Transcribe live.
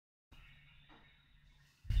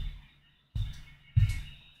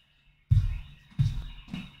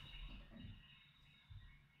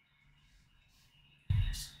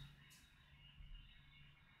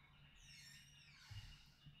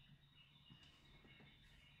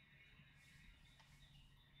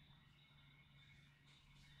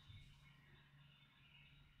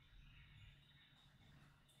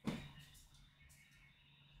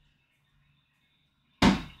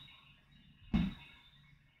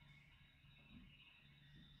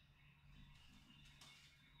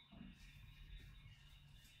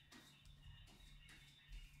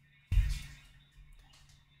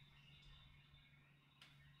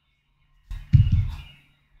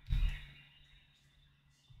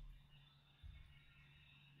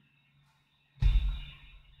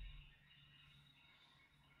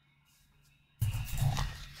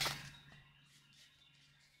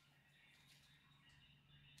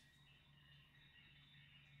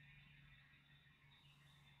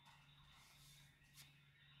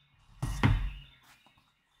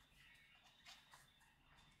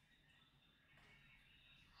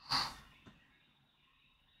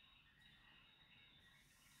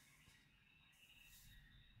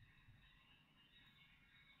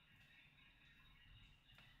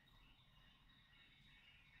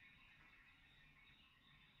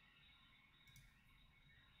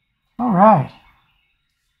Alright.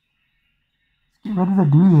 Get ready to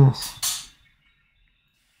do this.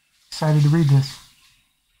 Excited to read this.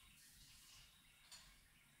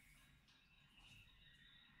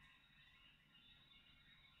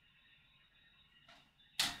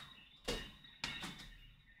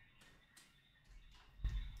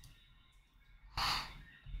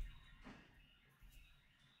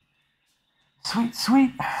 Sweet,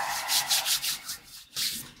 sweet.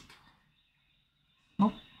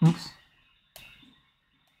 Oh, oops.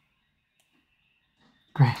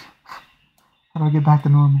 Great. How do I get back to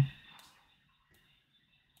normal?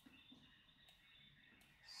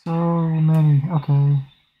 So many. Okay.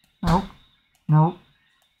 Nope. Nope.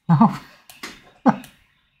 Nope.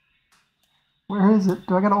 Where is it?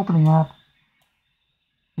 Do I gotta open the app?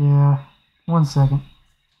 Yeah. 1 second.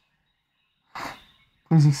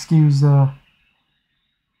 Please excuse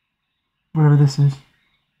whatever this is.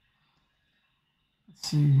 Let's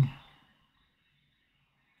see.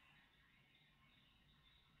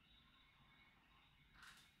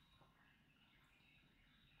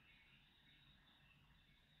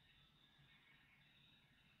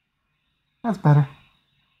 That's better.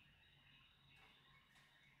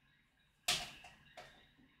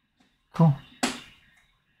 Cool.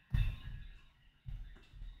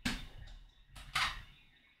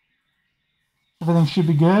 Everything should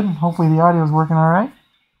be good. Hopefully the audio is working all right.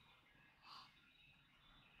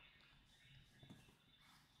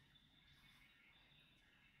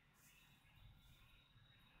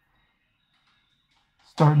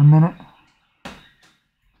 Start in a minute.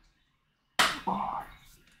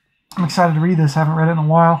 I'm excited to read this. I haven't read it in a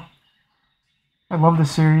while. I love this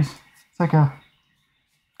series. It's like a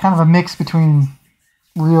kind of a mix between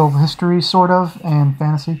real history, sort of, and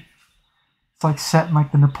fantasy. It's like set in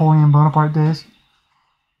like the Napoleon Bonaparte days.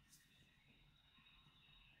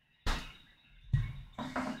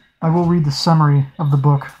 I will read the summary of the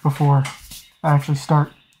book before I actually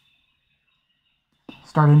start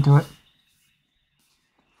into it.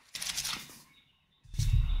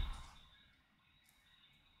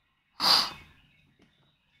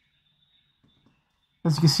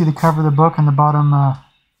 As you can see, the cover of the book on the bottom,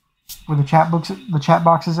 where the chat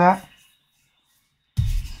box is at.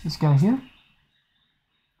 This guy here.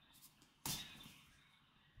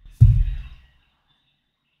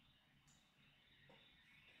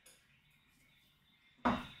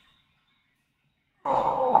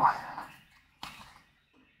 Oh.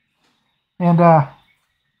 And kind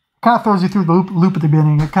of throws you through the loop at the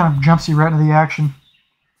beginning. It kind of jumps you right into the action.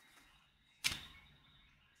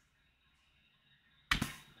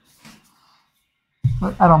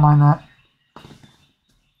 But I don't mind that.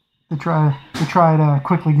 They try to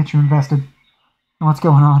quickly get you invested in what's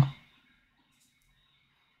going on.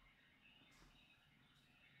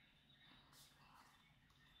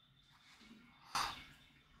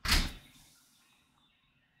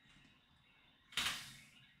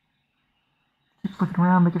 Keep looking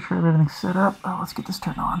around, making sure everything's set up. Oh, let's get this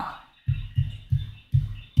turned on.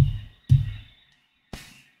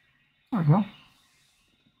 There we go.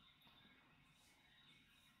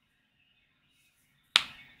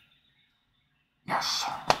 Yes.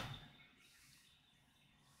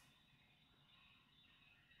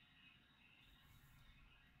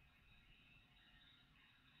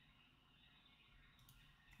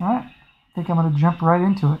 Alright, I think I'm going to jump right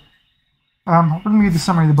into it. Let me read the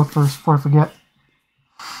summary of the book first before I forget.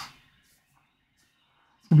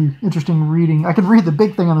 It's going to be interesting reading. I could read the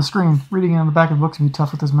big thing on the screen. Reading it on the back of the book's going to be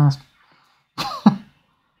tough with this mask.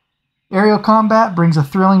 Aerial combat brings a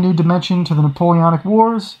thrilling new dimension to the Napoleonic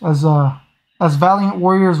Wars as valiant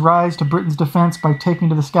warriors rise to Britain's defense by taking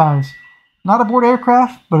to the skies. Not aboard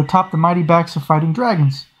aircraft, but atop the mighty backs of fighting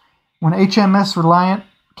dragons. When HMS Reliant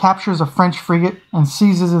captures a French frigate and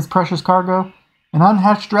seizes its precious cargo, an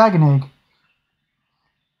unhatched dragon egg.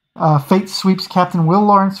 Fate sweeps Captain Will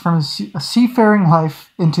Lawrence from a seafaring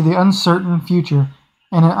life into the uncertain future,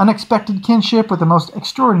 and an unexpected kinship with the most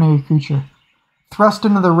extraordinary creature. Thrust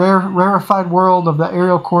into the rarefied world of the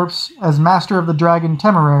aerial corps as master of the dragon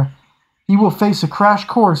Temeraire, he will face a crash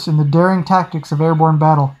course in the daring tactics of airborne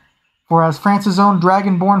battle. For as France's own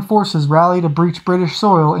dragon-born forces rally to breach British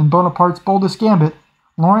soil in Bonaparte's boldest gambit,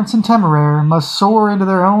 Lawrence and Temeraire must soar into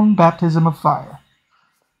their own baptism of fire.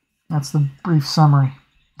 That's the brief summary.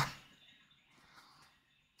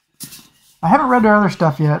 I haven't read her other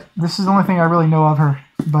stuff yet. This is the only thing I really know of her,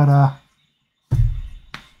 but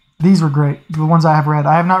these were great. The ones I have read.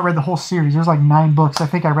 I have not read the whole series. There's like 9 books. I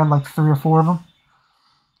think I read like 3 or 4 of them.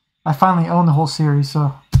 I finally own the whole series,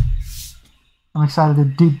 so I'm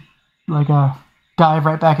excited to dive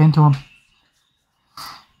right back into them.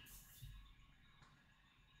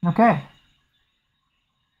 Okay.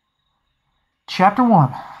 Chapter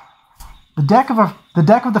 1. The deck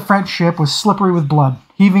of the French ship was slippery with blood,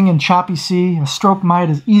 heaving in choppy sea. A stroke might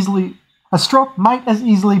as easily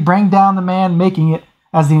bring down the man making it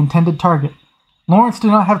as the intended target. Lawrence did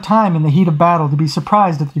not have time in the heat of battle to be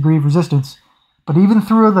surprised at the degree of resistance, but even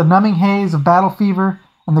through the numbing haze of battle fever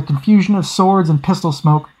and the confusion of swords and pistol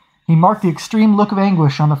smoke, he marked the extreme look of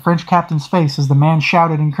anguish on the French captain's face as the man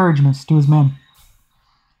shouted encouragements to his men.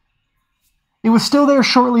 It was still there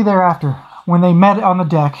shortly thereafter, when they met on the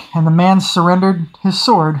deck, and the man surrendered his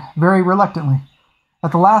sword very reluctantly.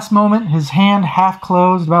 At the last moment, his hand half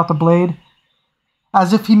closed about the blade,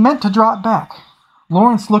 as if he meant to draw it back.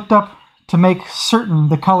 Lawrence looked up to make certain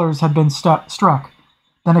the colors had been struck,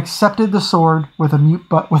 then accepted the sword with a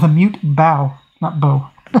mute bow, not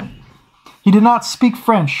bow. He did not speak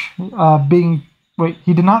French,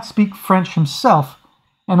 he did not speak French himself,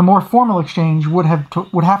 and a more formal exchange would have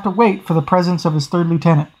to wait for the presence of his third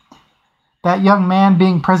lieutenant. That young man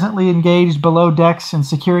being presently engaged below decks in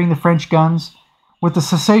securing the French guns, with the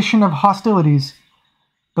cessation of hostilities,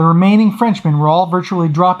 the remaining Frenchmen were all virtually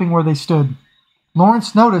dropping where they stood.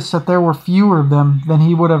 Lawrence noticed that there were fewer of them than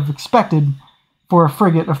he would have expected for a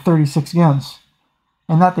frigate of 36 guns,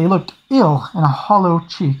 and that they looked ill and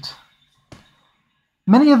hollow-cheeked.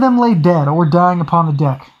 Many of them lay dead or dying upon the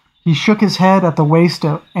deck. He shook his head at the waist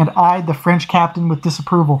and eyed the French captain with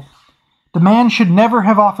disapproval. The man should never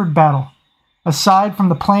have offered battle. Aside from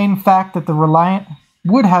the plain fact that the Reliant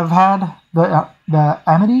would have had the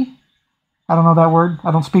Amity? I don't know that word.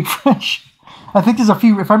 I don't speak French. I think there's a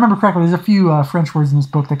few, if I remember correctly, there's a few French words in this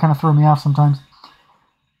book that kind of throw me off sometimes.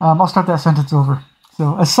 I'll start that sentence over.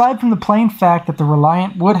 So, aside from the plain fact that the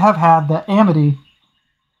Reliant would have had the Amity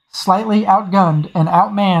slightly outgunned and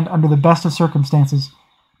outmanned under the best of circumstances,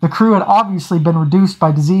 the crew had obviously been reduced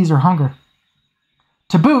by disease or hunger.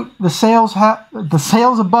 To boot, the sails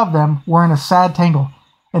above them were in a sad tangle,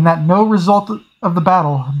 and that no result of the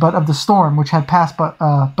battle, but of the storm which had passed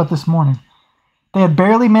but this morning. They had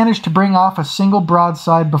barely managed to bring off a single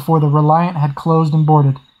broadside before the Reliant had closed and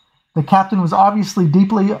boarded. The captain was obviously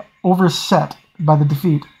deeply overset by the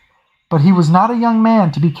defeat, but he was not a young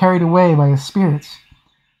man to be carried away by his spirits.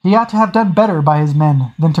 He ought to have done better by his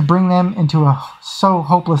men than to bring them into so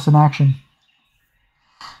hopeless an action.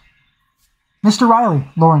 "Mr. Riley,"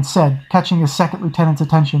 Lawrence said, catching his second lieutenant's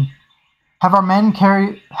attention, have our men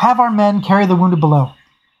carry the wounded below."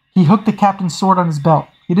 He hooked the captain's sword on his belt.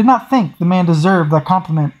 He did not think the man deserved the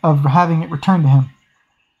compliment of having it returned to him,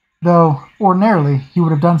 though ordinarily he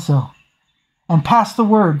would have done so. "And pass the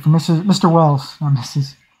word for Mr. Wells, or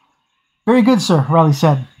Mrs." "Very good, sir," Riley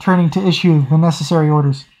said, turning to issue the necessary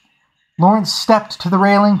orders. Lawrence stepped to the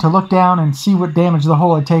railing to look down and see what damage the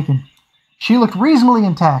hull had taken. She looked reasonably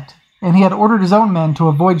intact, and he had ordered his own men to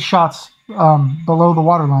avoid shots below the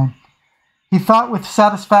waterline. He thought with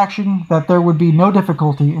satisfaction that there would be no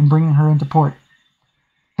difficulty in bringing her into port.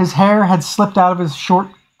 His hair had slipped out of his short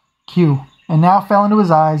queue, and now fell into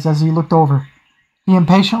his eyes as he looked over. He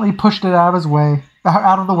impatiently pushed it out of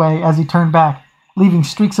the way as he turned back, leaving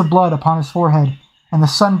streaks of blood upon his forehead, and the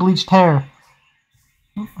sun-bleached hair.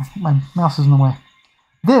 My mouse is in the way.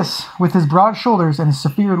 This, with his broad shoulders and his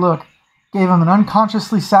severe look, gave him an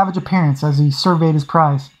unconsciously savage appearance as he surveyed his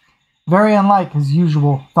prize, very unlike his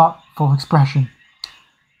usual thoughtful expression.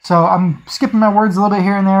 So I'm skipping my words a little bit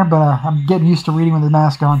here and there, but I'm getting used to reading with the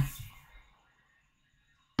mask on.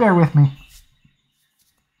 Bear with me.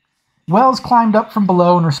 Wells climbed up from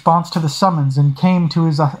below in response to the summons and came to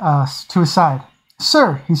his side.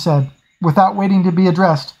 "Sir," he said, without waiting to be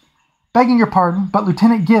addressed, "begging your pardon, but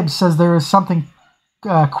Lieutenant Gibbs says there is something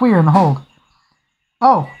queer in the hold."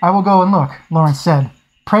 "Oh, I will go and look," Lawrence said.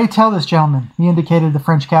 "Pray tell this gentleman," he indicated the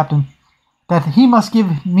French captain, "that he must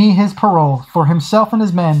give me his parole for himself and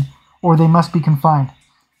his men, or they must be confined."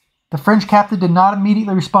 The French captain did not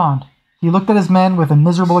immediately respond. He looked at his men with a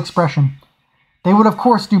miserable expression. They would of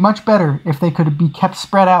course do much better if they could be kept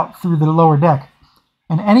spread out through the lower deck,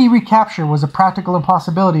 and any recapture was a practical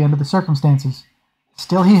impossibility under the circumstances.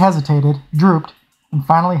 Still he hesitated, drooped, and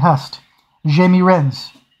finally husked, "Je m'y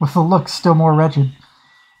rends," with a look still more wretched.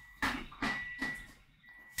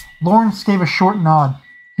 Lawrence gave a short nod.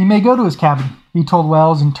 "He may go to his cabin," he told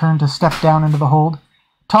Wells, and turned to step down into the hold.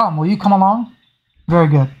 "Tom, will you come along?" "Very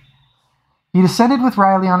good." He descended with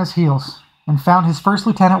Riley on his heels, and found his first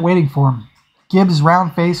lieutenant waiting for him. Gibbs'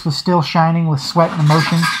 round face was still shining with sweat and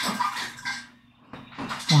emotion.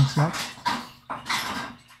 One sec.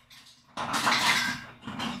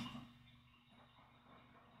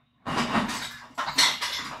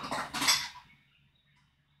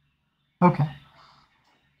 Okay.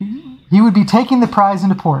 He would be taking the prize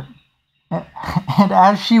into port, and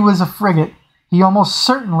as she was a frigate, he almost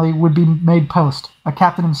certainly would be made post, a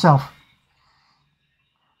captain himself.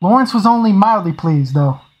 Lawrence was only mildly pleased,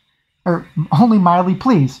 though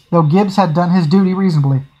Gibbs had done his duty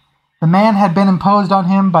reasonably. The man had been imposed on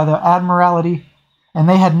him by the Admiralty, and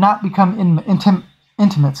they had not become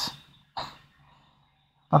intimates.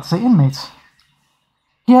 About to say inmates.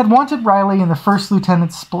 He had wanted Riley in the first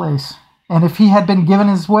lieutenant's place, and if he had been given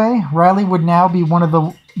his way, Riley would now be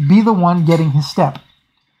the one getting his step.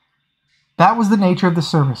 That was the nature of the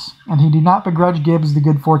service, and he did not begrudge Gibbs the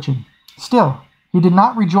good fortune. Still, he did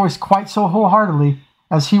not rejoice quite so wholeheartedly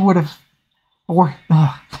as he would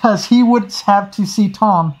have to see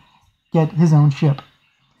Tom get his own ship.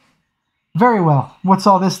 Very well, what's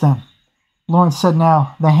all this then? Lawrence said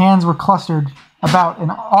now. The hands were clustered about an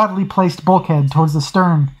oddly placed bulkhead towards the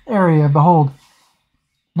stern area of the hold.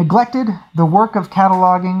 Neglected the work of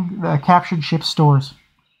cataloging the captured ship's stores.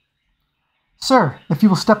 Sir, if you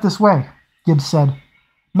will step this way, Gibbs said.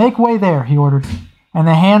 Make way there, he ordered, and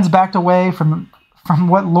the hands backed away from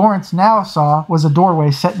what Lawrence now saw was a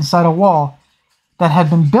doorway set inside a wall that had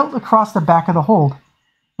been built across the back of the hold.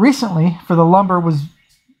 Recently, for the lumber was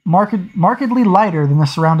markedly lighter than the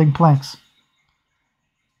surrounding planks.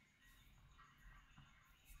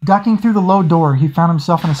 Ducking through the low door, he found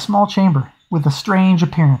himself in a small chamber with a strange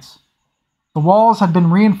appearance. The walls had been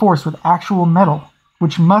reinforced with actual metal,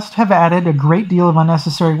 which must have added a great deal of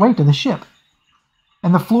unnecessary weight to the ship,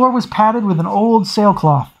 and the floor was padded with an old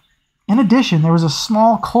sailcloth. In addition, there was a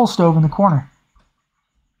small coal stove in the corner.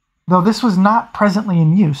 Though this was not presently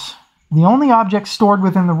in use, the only object stored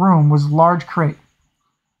within the room was a large crate,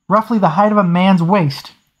 roughly the height of a man's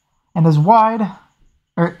waist, and as wide.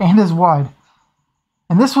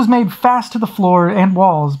 And this was made fast to the floor and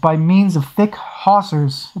walls by means of thick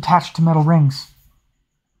hawsers attached to metal rings.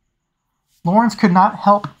 Lawrence could not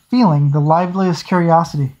help feeling the liveliest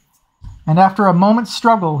curiosity, and after a moment's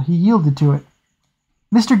struggle he yielded to it.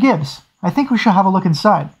 Mr. Gibbs, I think we shall have a look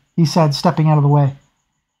inside, he said, stepping out of the way.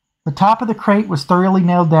 The top of the crate was thoroughly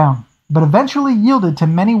nailed down, but eventually yielded to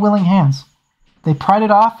many willing hands. They pried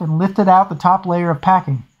it off and lifted out the top layer of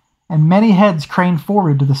packing, and many heads craned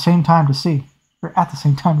forward at the same time to see.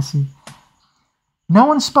 No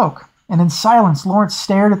one spoke, and in silence Lawrence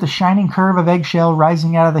stared at the shining curve of eggshell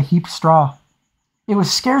rising out of the heaped straw. It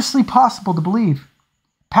was scarcely possible to believe.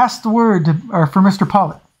 Pass the word for Mr.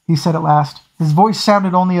 Pollitt, he said at last. His voice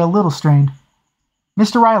sounded only a little strained.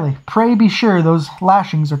 Mr. Riley, pray be sure those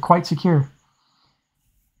lashings are quite secure.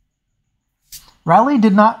 Riley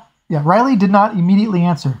did not immediately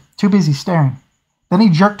answer, too busy staring. Then he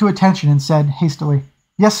jerked to attention and said hastily,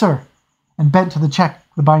 Yes, sir, and bent to check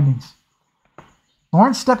the bindings.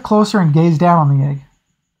 Lawrence stepped closer and gazed down on the egg.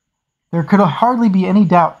 There could hardly be any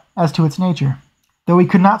doubt as to its nature, though he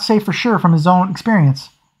could not say for sure from his own experience.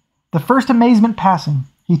 The first amazement passing,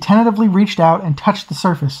 he tentatively reached out and touched the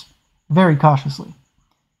surface, very cautiously.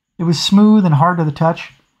 It was smooth and hard to the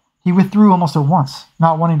touch. He withdrew almost at once,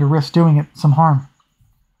 not wanting to risk doing it some harm.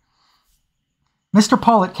 Mr.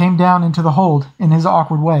 Pollitt came down into the hold in his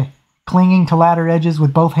awkward way, clinging to ladder edges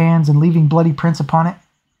with both hands and leaving bloody prints upon it.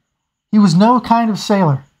 He was no kind of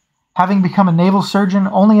sailor, having become a naval surgeon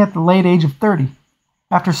only at the late age of 30.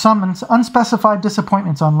 After some unspecified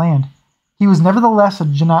disappointments on land, he was nevertheless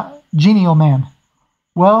a genial man,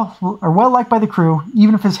 well liked by the crew,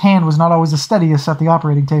 even if his hand was not always the steadiest at the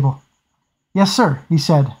operating table. Yes, sir, he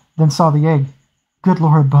said, then saw the egg. Good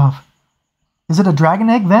Lord above. Is it a dragon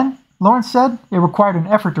egg, then? Lawrence said. It required an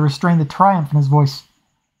effort to restrain the triumph in his voice.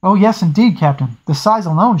 Oh, yes, indeed, Captain. The size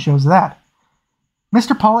alone shows that.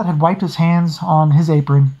 Mr. Pollitt had wiped his hands on his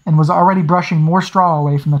apron and was already brushing more straw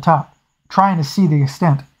away from the top, trying to see the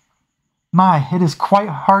extent. My, it is quite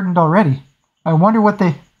hardened already. I wonder what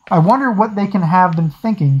they can have been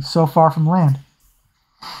thinking so far from land.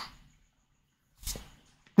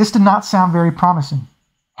 This did not sound very promising.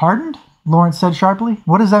 Hardened? Lawrence said sharply.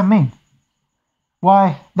 What does that mean?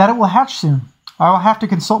 Why, that it will hatch soon. I will have to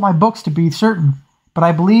consult my books to be certain, but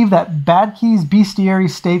I believe that Badke's bestiary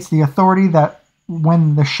states the authority that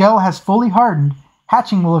when the shell has fully hardened,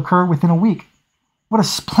 hatching will occur within a week. What a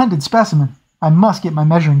splendid specimen. I must get my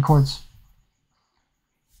measuring cords.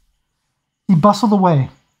 He bustled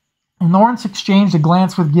away, and Lawrence exchanged a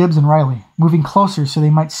glance with Gibbs and Riley, moving closer so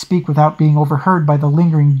they might speak without being overheard by the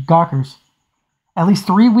lingering gawkers. At least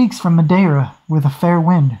 3 weeks from Madeira, with a fair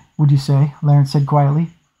wind, would you say? Lawrence said quietly.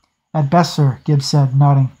 At best, sir, Gibbs said,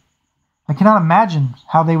 nodding. I cannot imagine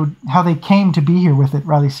how they came to be here with it,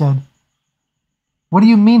 Riley said. What do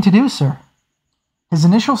you mean to do, sir? His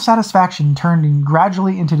initial satisfaction turned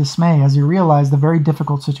gradually into dismay as he realized the very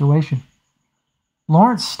difficult situation.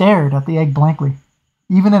 Lawrence stared at the egg blankly.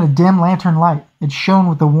 Even in a dim lantern light, it shone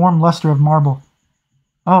with the warm luster of marble.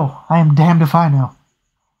 "Oh, I am damned if I know,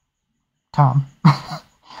 Tom.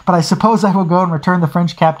 But I suppose I will go and return the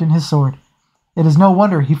French captain his sword. It is no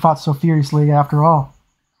wonder he fought so furiously after all."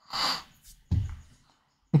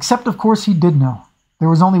 Except, of course, he did know. There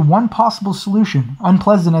was only one possible solution,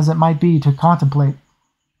 unpleasant as it might be to contemplate.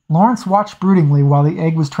 Lawrence watched broodingly while the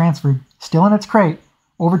egg was transferred, still in its crate,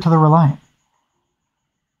 over to the Reliant.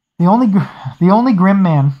 The only grim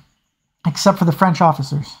man, except for the French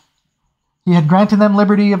officers. He had granted them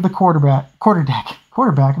liberty of the quarterdeck.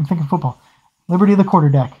 I'm thinking football. Liberty of the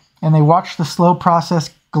quarterdeck, and they watched the slow process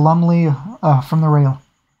glumly from the rail.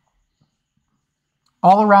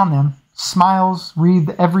 All around them, smiles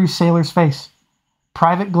wreathed every sailor's face.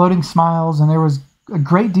 Private gloating smiles, and there was a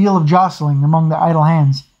great deal of jostling among the idle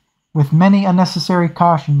hands, with many unnecessary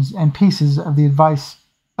cautions and pieces of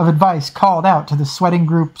advice called out to the sweating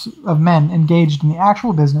groups of men engaged in the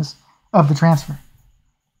actual business of the transfer.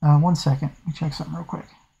 1 second, let me check something real quick.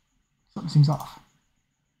 Something seems off.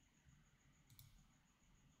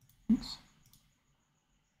 Oops.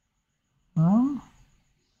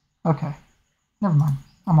 Okay, never mind.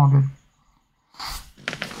 I'm all good.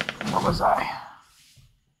 What was I?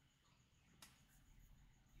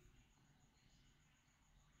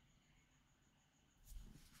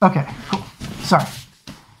 Okay, cool. Sorry.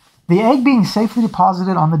 The egg being safely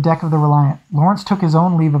deposited on the deck of the Reliant, Lawrence took his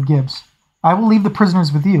own leave of Gibbs. "I will leave the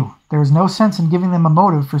prisoners with you. There is no sense in giving them a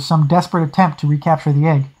motive for some desperate attempt to recapture the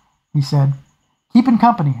egg," he said. "Keep in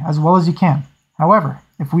company as well as you can. However,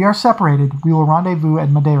 if we are separated, we will rendezvous at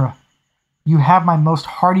Madeira. You have my most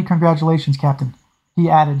hearty congratulations, Captain," he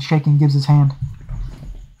added, shaking Gibbs's hand.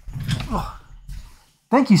 "Oh,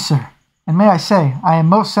 thank you, sir. And may I say, I am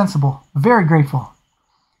most sensible, very grateful."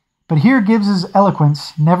 But here Gibbs's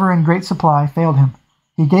eloquence, never in great supply, failed him.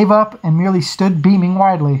 He gave up and merely stood beaming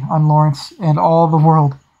widely on Lawrence and all the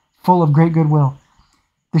world, full of great goodwill.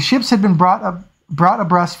 The ships had been brought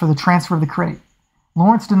abreast for the transfer of the crate.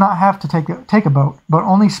 Lawrence did not have to take a boat, but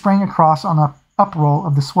only sprang across on the uproll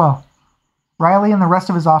of the swell. Riley and the rest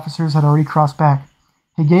of his officers had already crossed back.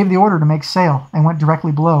 He gave the order to make sail and went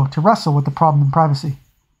directly below to wrestle with the problem in privacy.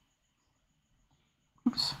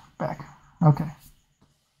 Oops, back. Okay.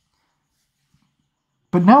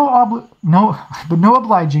 But no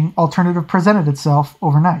obliging alternative presented itself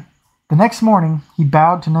overnight. The next morning, he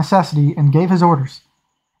bowed to necessity and gave his orders,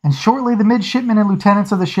 and shortly the midshipmen and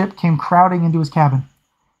lieutenants of the ship came crowding into his cabin,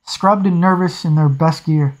 scrubbed and nervous in their best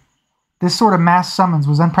gear. This sort of mass summons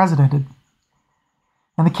was unprecedented,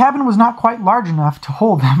 and the cabin was not quite large enough to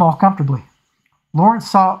hold them all comfortably.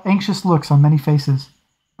 Lawrence saw anxious looks on many faces,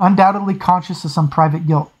 undoubtedly conscious of some private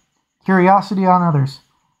guilt, curiosity on others.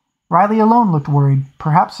 Riley alone looked worried,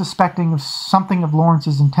 perhaps suspecting of something of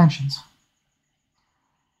Lawrence's intentions.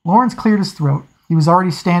 Lawrence cleared his throat. He was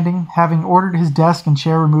already standing, having ordered his desk and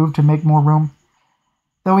chair removed to make more room,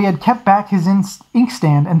 though he had kept back his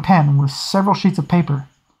inkstand and pen with several sheets of paper,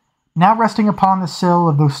 now resting upon the sill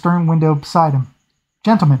of the stern window beside him.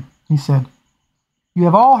 "Gentlemen," he said, "you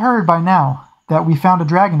have all heard by now that we found a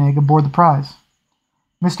dragon egg aboard the prize.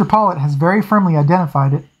 Mr. Pollitt has very firmly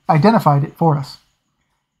identified it for us."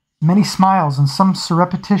 Many smiles and some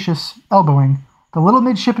surreptitious elbowing, the little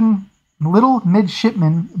midshipman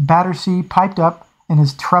Battersea piped up in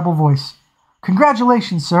his treble voice,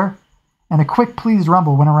 "Congratulations, sir!" and a quick, pleased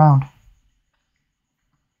rumble went around.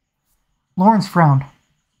 Lawrence frowned.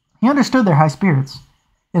 He understood their high spirits,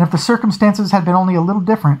 and if the circumstances had been only a little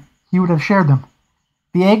different, he would have shared them.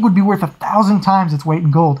 The egg would be worth 1,000 times its weight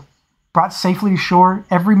in gold. Brought safely ashore,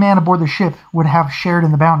 every man aboard the ship would have shared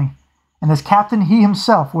in the bounty, and as captain he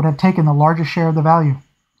himself would have taken the largest share of the value.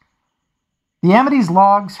 The Amity's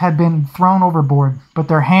logs had been thrown overboard, but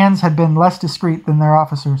their hands had been less discreet than their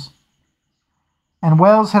officers, and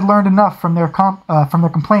Wells had learned enough from their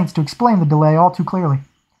complaints to explain the delay all too clearly.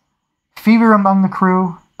 Fever among the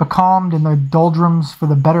crew, becalmed in their doldrums for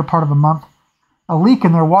the better part of a month, a leak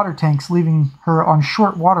in their water tanks leaving her on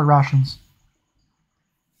short water rations.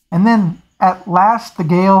 And then, at last, the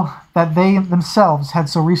gale that they themselves had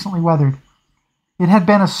so recently weathered. It had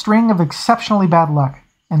been a string of exceptionally bad luck,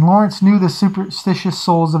 and Lawrence knew the superstitious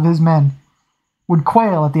souls of his men would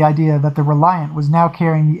quail at the idea that the Reliant was now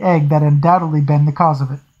carrying the egg that had undoubtedly been the cause of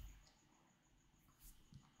it.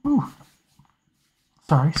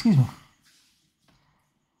 Excuse me.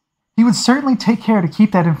 He would certainly take care to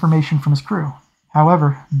keep that information from his crew.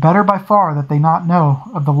 However, better by far that they not know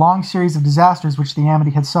of the long series of disasters which the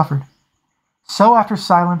Amity had suffered. So after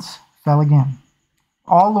silence fell again.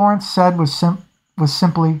 All Lawrence said was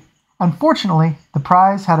simply, "Unfortunately, the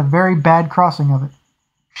prize had a very bad crossing of it.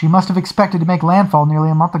 She must have expected to make landfall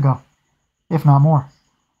nearly a month ago, if not more,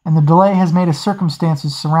 and the delay has made the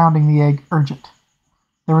circumstances surrounding the egg urgent."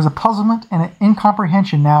 There was a puzzlement and an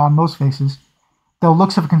incomprehension now on most faces, though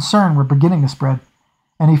looks of concern were beginning to spread,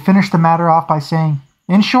 and he finished the matter off by saying,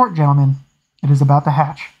 "In short, gentlemen, it is about to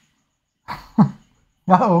hatch."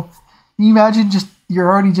 Uh-oh. Can you imagine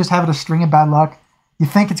you're already just having a string of bad luck? You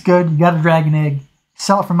think it's good, you got a dragon egg,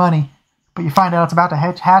 sell it for money, but you find out it's about to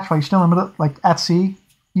hatch while you're still in the middle, like at sea.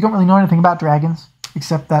 You don't really know anything about dragons,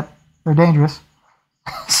 except that they're dangerous.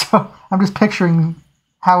 So I'm just picturing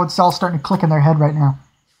how it's all starting to click in their head right now.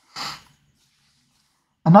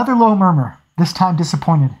 Another low murmur, this time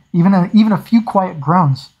disappointed, even a few quiet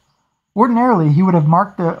groans. Ordinarily, he would have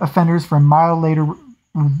marked the offenders for a mild later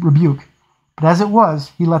rebuke, but as it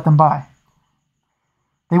was, he let them by.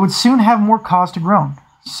 They would soon have more cause to groan.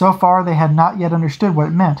 So far, they had not yet understood what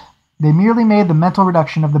it meant. They merely made the mental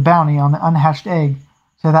reduction of the bounty on the unhatched egg,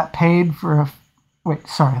 so that paid for a... Wait,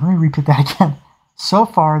 sorry, let me repeat that again. So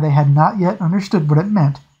far, they had not yet understood what it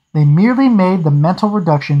meant. They merely made the mental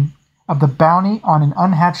reduction of the bounty on an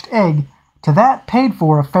unhatched egg to that paid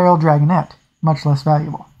for a feral dragonette, much less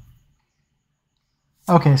valuable.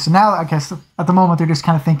 Okay, so now I guess at the moment they're just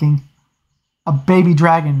kind of thinking a baby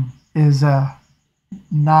dragon is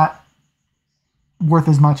not worth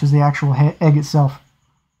as much as the actual egg itself.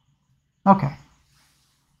 Okay.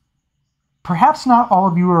 "Perhaps not all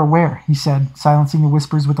of you are aware," he said, silencing the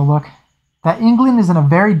whispers with a look, "that England is in a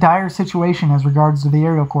very dire situation as regards to the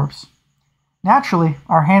aerial corps. Naturally,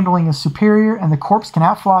 our handling is superior and the corps can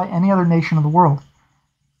outfly any other nation of the world.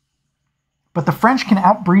 But the French can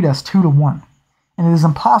outbreed us 2 to 1, and it is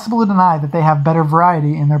impossible to deny that they have better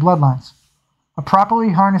variety in their bloodlines. A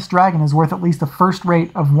properly harnessed dragon is worth at least a first rate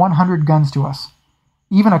of 100 guns to us.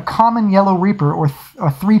 Even a common yellow reaper or a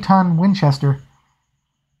 3-ton Winchester.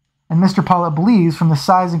 And Mr. Pollitt believes, from the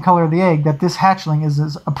size and color of the egg, that this hatchling is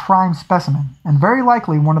a prime specimen, and very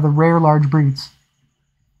likely one of the rare large breeds."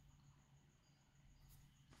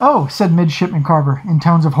 "Oh," said Midshipman Carver, in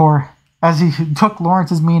tones of horror. As he took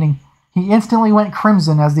Lawrence's meaning, he instantly went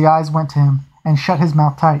crimson as the eyes went to him, and shut his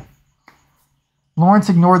mouth tight. Lawrence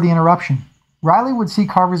ignored the interruption. Riley would see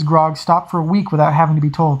Carver's grog stop for a week without having to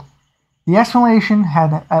be told. The explanation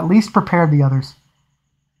had at least prepared the others.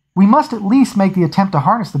 "We must at least make the attempt to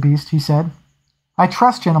harness the beast," he said. "I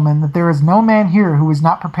trust, gentlemen, that there is no man here who is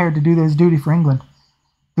not prepared to do his duty for England.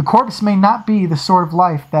 The corpse may not be the sort of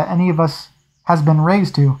life that any of us has been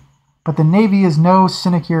raised to, but the Navy is no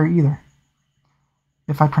sinecure either."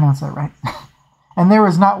 If I pronounce that right. "And there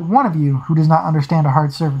is not one of you who does not understand a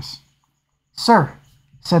hard service." "Sir,"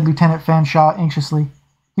 said Lieutenant Fanshawe anxiously.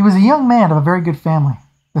 He was a young man of a very good family,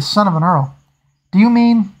 the son of an earl. "Do you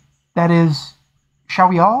mean, that is, shall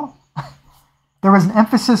we all?" There was an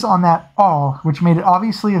emphasis on that "all," which made it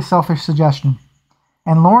obviously a selfish suggestion,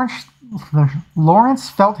 and Lawrence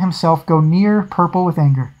felt himself go near purple with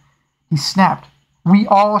anger. He snapped, "We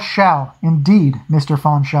all shall, indeed, Mr.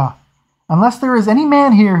 Fanshawe, unless there is any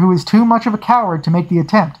man here who is too much of a coward to make the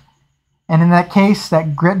attempt. And in that case,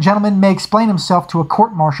 that gentleman may explain himself to a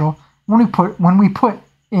court-martial when we put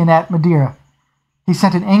in at Madeira." He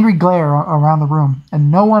sent an angry glare around the room, and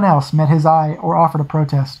no one else met his eye or offered a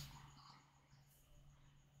protest.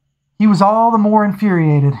 He was all the more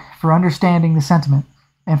infuriated for understanding the sentiment,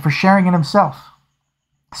 and for sharing it himself.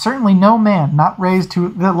 Certainly no man not raised to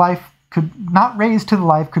the life could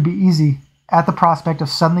be easy at the prospect of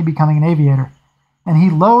suddenly becoming an aviator, and he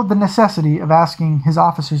loathed the necessity of asking his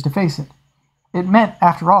officers to face it. It meant,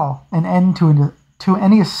 after all, an end to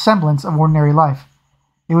any semblance of ordinary life.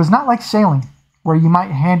 It was not like sailing, where you might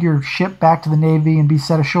hand your ship back to the Navy and be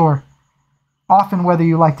set ashore, often whether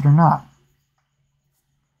you liked it or not.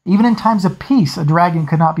 Even in times of peace, a dragon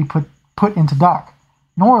could not be put into dock,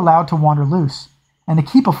 nor allowed to wander loose, and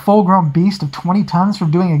to keep a full-grown beast of 20 tons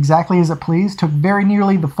from doing exactly as it pleased took very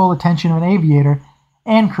nearly the full attention of an aviator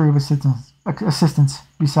and crew of assistants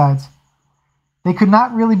besides. They could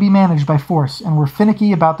not really be managed by force, and were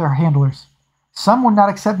finicky about their handlers. Some would not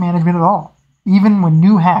accept management at all, even when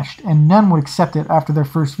new hatched, and none would accept it after their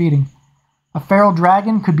first feeding. A feral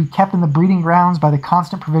dragon could be kept in the breeding grounds by the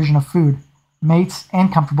constant provision of food, mates,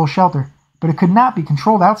 and comfortable shelter, but it could not be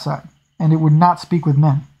controlled outside, and it would not speak with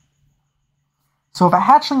men. So if a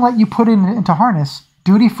hatchling let you put it into harness,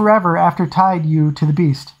 duty forever after tied you to the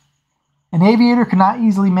beast. An aviator could not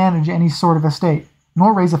easily manage any sort of estate,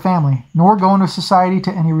 nor raise a family, nor go into society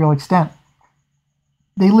to any real extent.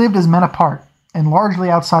 They lived as men apart, and largely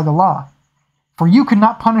outside the law, for you could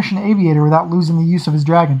not punish an aviator without losing the use of his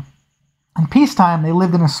dragon. In peacetime, they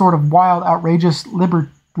lived in a sort of wild, outrageous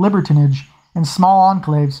libertinage in small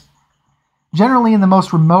enclaves, generally in the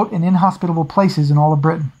most remote and inhospitable places in all of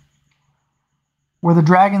Britain, where the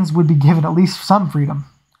dragons would be given at least some freedom,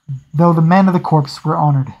 though the men of the corps were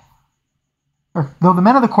honored. Though the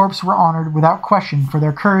men of the corps were honored without question for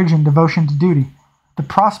their courage and devotion to duty, the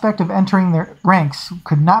prospect of entering their ranks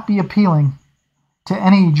could not be appealing to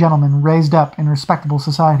any gentleman raised up in respectable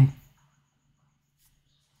society.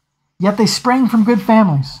 Yet they sprang from good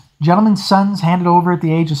families, gentlemen's sons handed over at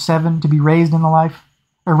the age of 7 to be raised to the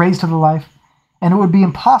life, and it would be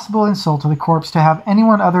impossible insult to the corpse to have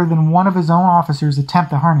anyone other than one of his own officers attempt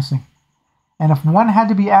the harnessing. And if one had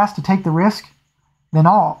to be asked to take the risk, then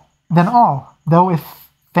all, though if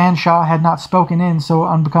Fanshawe had not spoken in so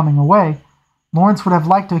unbecoming a way, Lawrence would have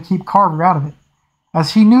liked to keep Carver out of it,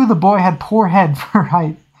 as he knew the boy had poor head for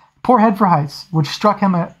heights, which struck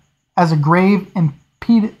him as a grave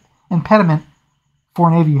impediment for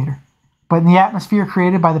an aviator. But in the atmosphere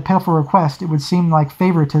created by the pitiful request, it would seem like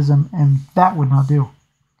favoritism, and that would not do.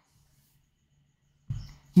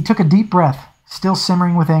 He took a deep breath, still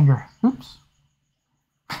simmering with anger.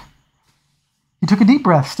 He took a deep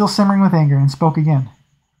breath, still simmering with anger, and spoke again.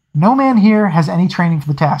 No man here has any training for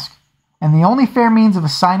the task, and the only fair means of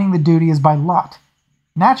assigning the duty is by lot.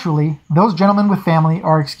 Naturally, those gentlemen with family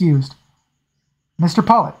are excused. Mr.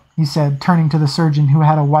 Pullet, he said, turning to the surgeon who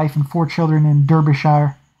had a wife and 4 children in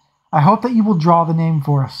Derbyshire, I hope that you will draw the name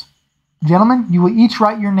for us. Gentlemen, you will each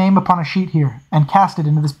write your name upon a sheet here, and cast it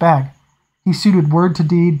into this bag. He suited word to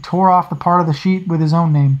deed, tore off the part of the sheet with his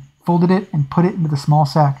own name, folded it, and put it into the small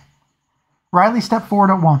sack. Riley stepped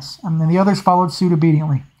forward at once, and then the others followed suit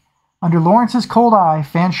obediently. Under Lawrence's cold eye,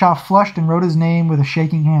 Fanshawe flushed and wrote his name with a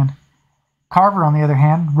shaking hand. Carver, on the other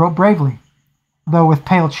hand, wrote bravely, though with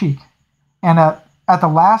pale cheek, and at the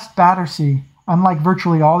last Battersea, unlike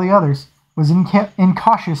virtually all the others, was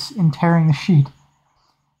incautious in tearing the sheet,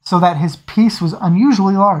 so that his piece was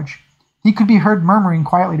unusually large. He could be heard murmuring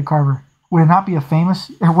quietly to Carver, would it not be famous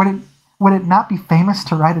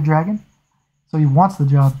to ride a dragon? So he wants the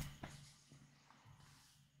job.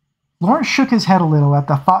 Lawrence shook his head a little at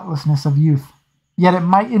the thoughtlessness of youth, yet it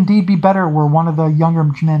might indeed be better were one of the younger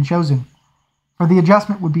men chosen, for the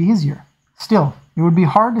adjustment would be easier. Still, it would be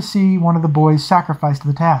hard to see one of the boys sacrificed to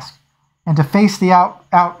the task, and to face the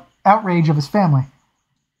outrage of his family.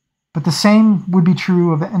 But the same would be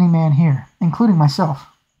true of any man here, including myself.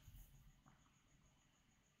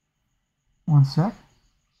 One sec.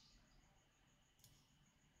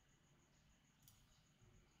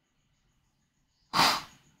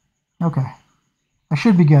 Okay. I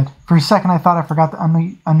should be good. For a second I thought I forgot to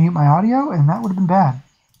unmute my audio, and that would have been bad.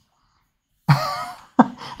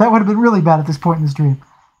 That would have been really bad at this point in the stream.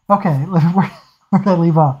 Okay, where did I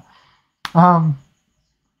leave off?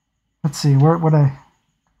 Let's see, where did I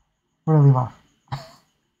leave off?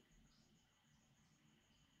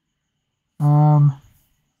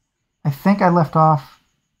 I think I left off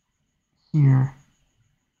here,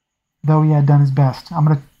 though he had done his best.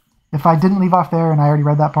 If I didn't leave off there and I already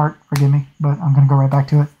read that part, forgive me, but I'm going to go right back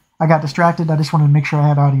to it. I got distracted. I just wanted to make sure I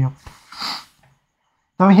had audio.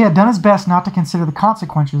 Though he had done his best not to consider the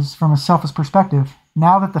consequences from a selfish perspective,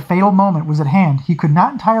 now that the fatal moment was at hand, he could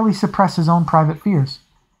not entirely suppress his own private fears.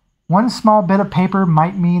 One small bit of paper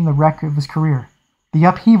might mean the wreck of his career, the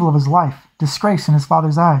upheaval of his life, disgrace in his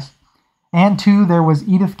father's eyes. And, too, there was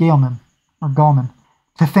Edith Gallman,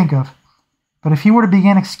 to think of. But if he were to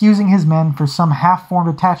begin excusing his men for some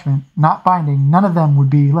half-formed attachment, not binding, none of them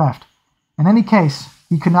would be left. In any case,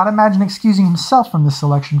 he could not imagine excusing himself from this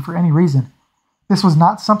selection for any reason. This was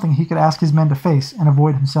not something he could ask his men to face and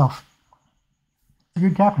avoid himself. A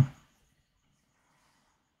good captain.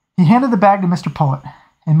 He handed the bag to Mr. Pullet,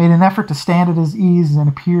 and made an effort to stand at his ease and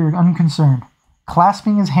appeared unconcerned,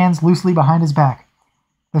 clasping his hands loosely behind his back.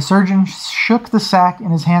 The surgeon shook the sack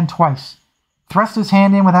in his hand twice, thrust his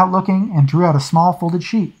hand in without looking, and drew out a small folded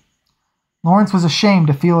sheet. Lawrence was ashamed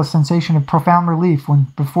to feel a sensation of profound relief when,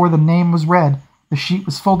 before the name was read, the sheet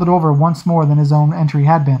was folded over once more than his own entry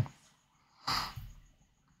had been.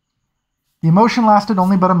 The emotion lasted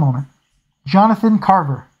only but a moment. Jonathan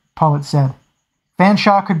Carver, Pullet said.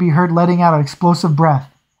 Fanshawe could be heard letting out an explosive breath.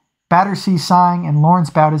 Battersea sighing, and Lawrence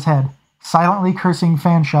bowed his head, silently cursing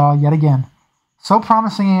Fanshawe yet again. So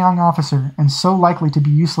promising a young officer, and so likely to be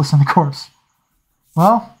useless in the corps.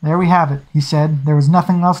 Well, there we have it, he said. There was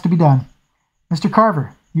nothing else to be done. Mr.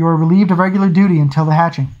 Carver, you are relieved of regular duty until the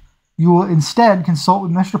hatching. You will instead consult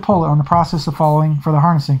with Mr. Pullet on the process of following for the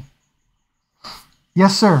harnessing.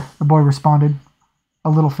 Yes, sir, the boy responded, a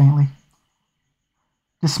little faintly.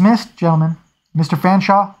 Dismissed, gentlemen. Mr.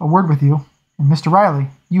 Fanshawe, a word with you. And Mr. Riley,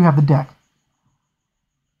 you have the deck.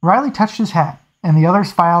 Riley touched his hat, and the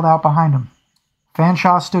others filed out behind him.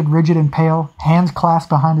 Fanshawe stood rigid and pale, hands clasped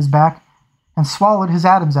behind his back, and swallowed his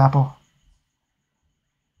Adam's apple.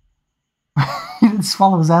 He didn't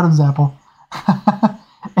swallow his Adam's apple.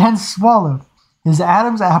 And swallowed. His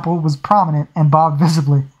Adam's apple was prominent and bobbed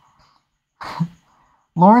visibly.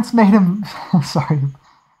 Lawrence made him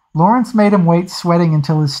wait, sweating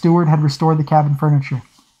until his steward had restored the cabin furniture,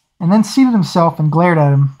 and then seated himself and glared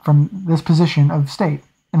at him from this position of state,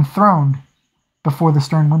 enthroned before the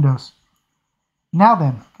stern windows. "Now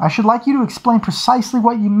then, I should like you to explain precisely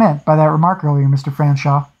what you meant by that remark earlier, Mr.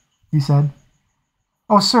 Fanshawe," he said.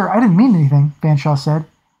 "Oh, sir, I didn't mean anything," Fanshawe said.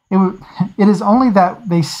 It is only that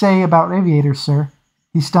they say about aviators, sir."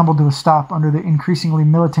 He stumbled to a stop under the increasingly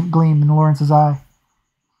militant gleam in Lawrence's eye.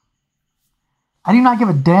 "I do not give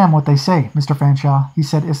a damn what they say, Mr. Fanshawe," he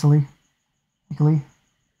said icily.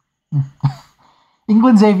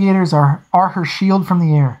 "England's aviators are her shield from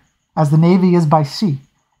the air, as the Navy is by sea,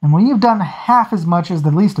 and when you have done half as much as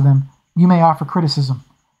the least of them, you may offer criticism.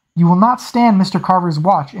 You will not stand Mr. Carver's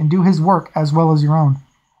watch and do his work as well as your own,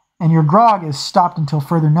 and your grog is stopped until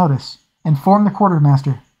further notice. Inform the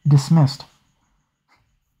quartermaster. Dismissed."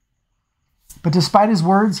 But despite his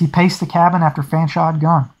words, he paced the cabin after Fanshawe had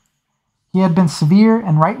gone. He had been severe,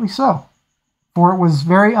 and rightly so, for it was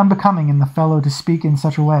very unbecoming in the fellow to speak in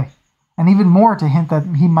such a way, and even more to hint that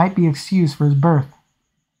he might be excused for his birth.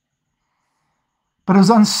 But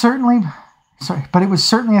it was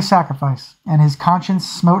certainly a sacrifice, and his conscience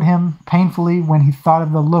smote him painfully when he thought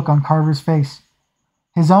of the look on Carver's face.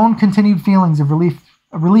 His own continued feelings of relief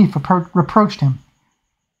reproached him.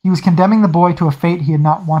 He was condemning the boy to a fate he had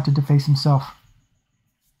not wanted to face himself.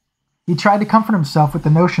 He tried to comfort himself with the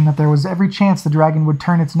notion that there was every chance the dragon would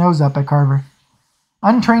turn its nose up at Carver,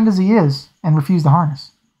 untrained as he is, and refuse the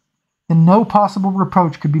harness. Then no possible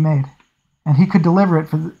reproach could be made, and he could deliver it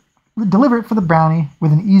for the brownie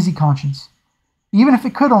with an easy conscience, even if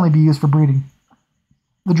it could only be used for breeding.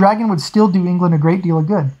 The dragon would still do England a great deal of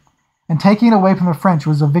good, and taking it away from the French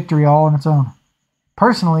was a victory all on its own.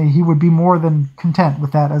 Personally, he would be more than content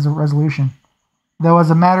with that as a resolution, though as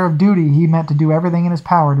a matter of duty he meant to do everything in his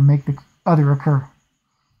power to make the other occur.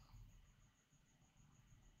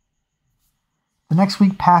 The next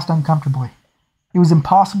week passed uncomfortably. It was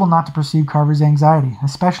impossible not to perceive Carver's anxiety,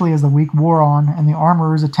 especially as the week wore on and the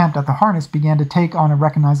armorer's attempt at the harness began to take on a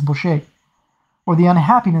recognizable shape, or the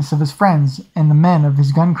unhappiness of his friends and the men of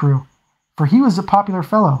his gun crew, for he was a popular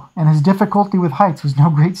fellow, and his difficulty with heights was no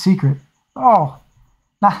great secret.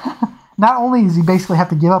 Not only does he basically have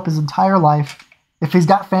to give up his entire life, if he's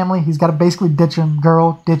got family, he's got to basically ditch him,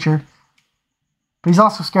 ditch her, but he's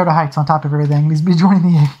also scared of heights on top of everything, and he's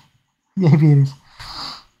joining the aviators.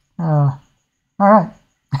 All right.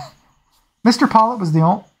 Mr. Pollitt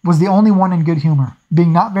was the only one in good humor,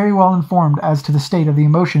 being not very well informed as to the state of the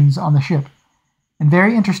emotions on the ship, and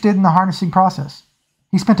very interested in the harnessing process.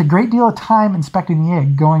 He spent a great deal of time inspecting the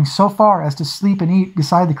egg, going so far as to sleep and eat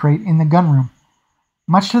beside the crate in the gunroom,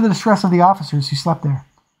 much to the distress of the officers who slept there.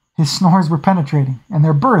 His snores were penetrating, and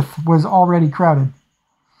their berth was already crowded.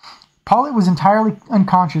 Pollitt was entirely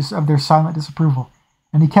unconscious of their silent disapproval,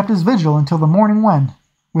 and he kept his vigil until the morning when,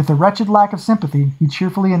 with a wretched lack of sympathy, he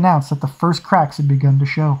cheerfully announced that the first cracks had begun to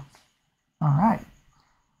show. All right.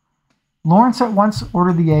 Lawrence at once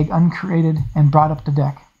ordered the egg uncrated and brought up to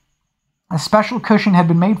deck. A special cushion had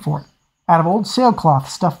been made for it, out of old sailcloth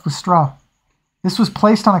stuffed with straw. This was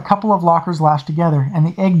placed on a couple of lockers lashed together, and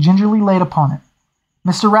the egg gingerly laid upon it.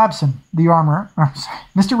 Mr. Rabson, the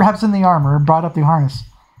armorer, brought up the harness.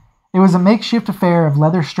 It was a makeshift affair of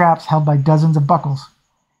leather straps held by dozens of buckles,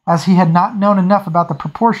 as he had not known enough about the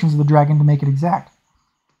proportions of the dragon to make it exact.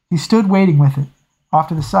 He stood waiting with it, off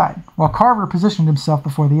to the side, while Carver positioned himself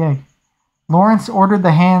before the egg. Lawrence ordered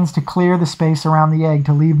the hands to clear the space around the egg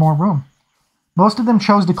to leave more room. Most of them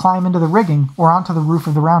chose to climb into the rigging or onto the roof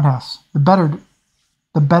of the roundhouse, the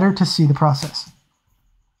better to see the process.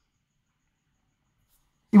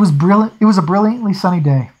 It was a brilliantly sunny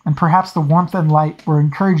day, and perhaps the warmth and light were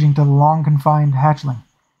encouraging to the long-confined hatchling.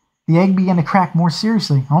 The egg began to crack more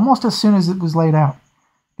seriously, almost as soon as it was laid out.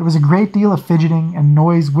 There was a great deal of fidgeting and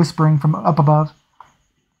noise whispering from up above,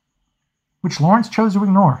 which Lawrence chose to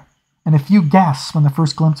ignore, and a few gasps when the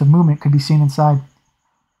first glimpse of movement could be seen inside.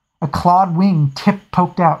 A clawed wing tip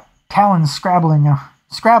poked out, talons scrabbling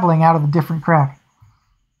out of the different crack.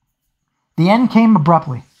 The end came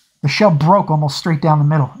abruptly. The shell broke almost straight down the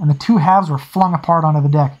middle, and the two halves were flung apart onto the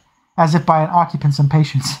deck, as if by an occupant's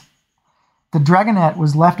impatience. The dragonette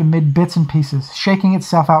was left amid bits and pieces, shaking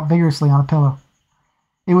itself out vigorously on a pillow.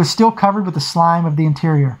 It was still covered with the slime of the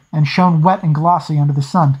interior, and shone wet and glossy under the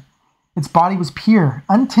sun, Its body was pure,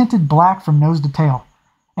 untinted black from nose to tail,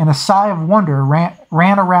 and a sigh of wonder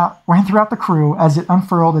ran throughout the crew as it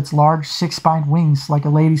unfurled its large six-spined wings like a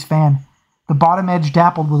lady's fan, the bottom edge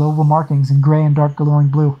dappled with oval markings in gray and dark glowing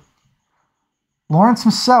blue. Lawrence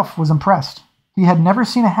himself was impressed. He had never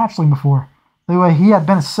seen a hatchling before, though he had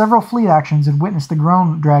been at several fleet actions and witnessed the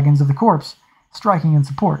grown dragons of the corps striking in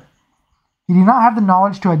support. He did not have the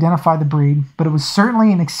knowledge to identify the breed, but it was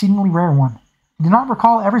certainly an exceedingly rare one. He did not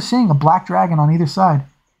recall ever seeing a black dragon on either side,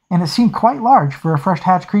 and it seemed quite large for a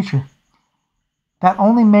fresh-hatched creature. That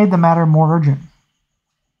only made the matter more urgent.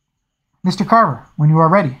 "Mr. Carver, when you are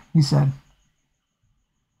ready," he said.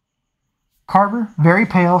 Carver, very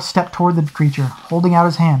pale, stepped toward the creature, holding out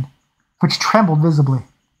his hand, which trembled visibly.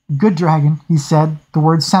 "Good dragon," he said. The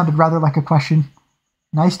words sounded rather like a question.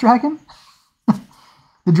 "Nice dragon?"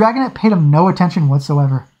 The dragonette paid him no attention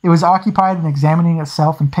whatsoever. It was occupied in examining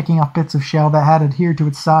itself and picking up bits of shell that had adhered to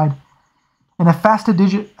its side, in a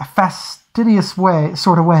fastidious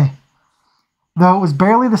sort of way. Though it was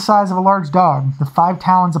barely the size of a large dog, the 5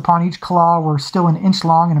 talons upon each claw were still an inch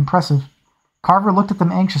long and impressive. Carver looked at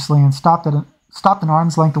them anxiously and stopped an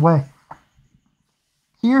arm's length away.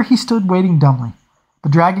 Here he stood waiting dumbly. The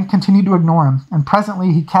dragon continued to ignore him, and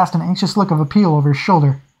presently he cast an anxious look of appeal over his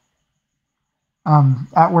shoulder,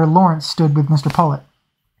 at where Lawrence stood with Mr. Pullet.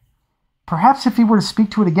 "Perhaps if he were to speak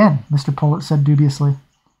to it again," Mr. Pullet said dubiously.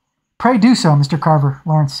 "Pray do so, Mr. Carver,"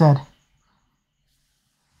 Lawrence said.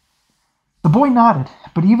 The boy nodded,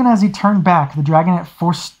 but even as he turned back, the dragonette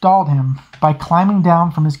forestalled him by climbing down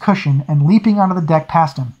from his cushion and leaping onto the deck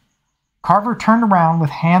past him. Carver turned around with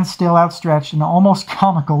hands still outstretched in an almost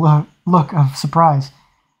comical look of surprise,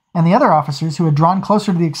 and the other officers, who had drawn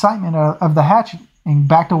closer to the excitement of the hatching,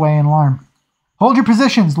 backed away in alarm. "Hold your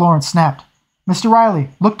positions," Lawrence snapped. "Mr. Riley,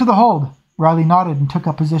 look to the hold." Riley nodded and took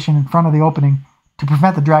up position in front of the opening to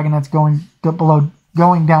prevent the dragonette's going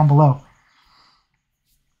down below.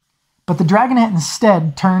 But the dragonette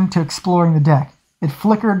instead turned to exploring the deck. It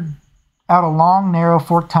flickered out a long, narrow,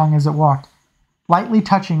 forked tongue as it walked, lightly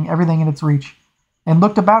touching everything in its reach, and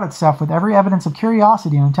looked about itself with every evidence of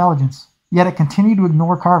curiosity and intelligence. Yet it continued to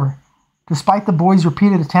ignore Carver, despite the boy's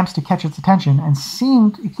repeated attempts to catch its attention, and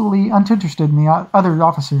seemed equally uninterested in the other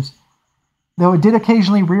officers. Though it did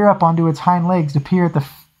occasionally rear up onto its hind legs to peer at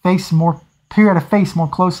a face more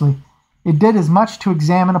closely, it did as much to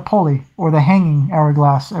examine a pulley or the hanging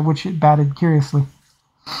hourglass at which it batted curiously.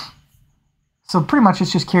 So pretty much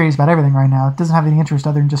it's just curious about everything right now. It doesn't have any interest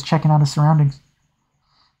other than just checking out its surroundings.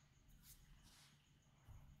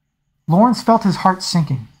 Lawrence felt his heart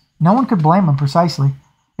sinking. No one could blame him precisely,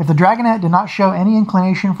 if the dragonette did not show any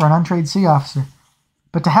inclination for an untrained sea officer.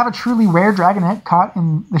 But to have a truly rare dragonette caught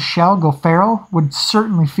in the shell go feral would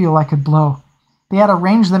certainly feel like a blow. They had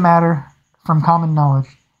arranged the matter from common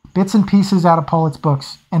knowledge, bits and pieces out of Pollett's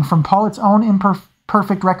books, and from Pollett's own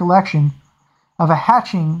imperfect recollection of a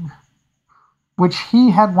hatching which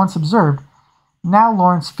he had once observed. Now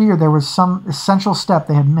Lawrence feared there was some essential step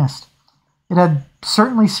they had missed. It had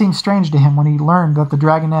certainly seemed strange to him when he learned that the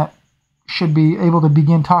dragonette should be able to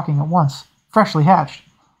begin talking at once, freshly hatched.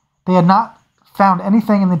 They had not found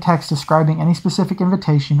anything in the text describing any specific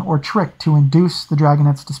invitation or trick to induce the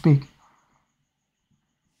dragonettes to speak.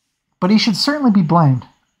 But he should certainly be blamed,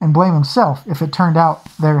 and blame himself if it turned out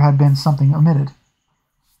there had been something omitted.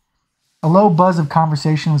 A low buzz of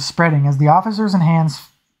conversation was spreading as the officers and hands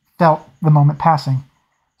felt the moment passing.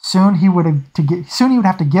 Soon he would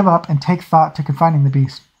have to give up and take thought to confining the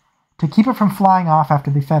beast, to keep it from flying off after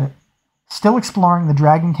they fed it. Still exploring, the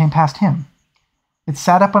dragon came past him. It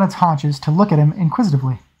sat up on its haunches to look at him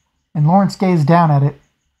inquisitively, and Lawrence gazed down at it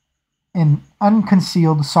in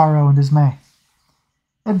unconcealed sorrow and dismay.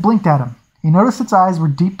 It blinked at him. He noticed its eyes were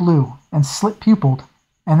deep blue and slit-pupiled,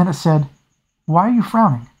 and then it said, "Why are you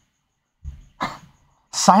frowning?"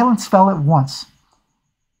 Silence fell at once,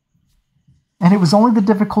 and it was only the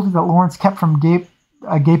difficulty that Lawrence kept from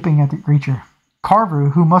gaping at the creature. Carver,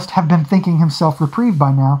 who must have been thinking himself reprieved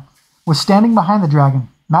by now, was standing behind the dragon,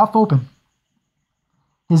 mouth open.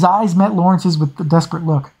 His eyes met Lawrence's with a desperate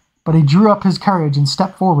look, but he drew up his courage and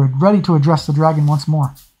stepped forward, ready to address the dragon once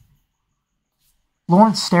more.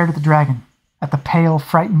 Lawrence stared at the dragon, at the pale,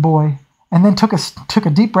 frightened boy, and then took a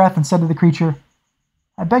deep breath and said to the creature,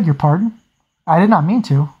 "I beg your pardon. I did not mean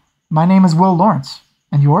to. My name is Will Lawrence.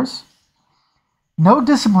 And yours?" No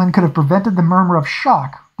discipline could have prevented the murmur of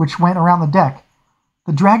shock which went around the deck.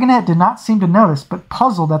 The dragonette did not seem to notice, but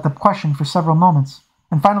puzzled at the question for several moments,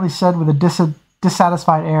 and finally said with a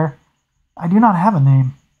dissatisfied air, "I do not have a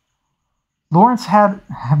name." Lawrence had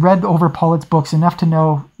read over Pollett's books enough to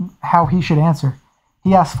know how he should answer.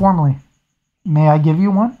 He asked formally, "May I give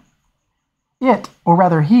you one?" It, or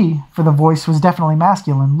rather he, for the voice was definitely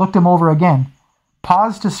masculine, looked him over again,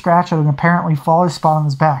 paused to scratch at an apparently flawless spot on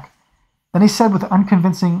his back. Then he said with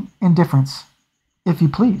unconvincing indifference, "If you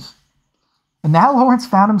please." And now Lawrence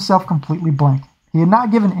found himself completely blank. He had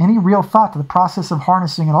not given any real thought to the process of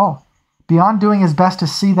harnessing at all, beyond doing his best to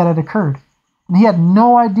see that it occurred. And he had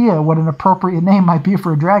no idea what an appropriate name might be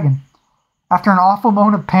for a dragon. After an awful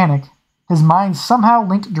moment of panic, his mind somehow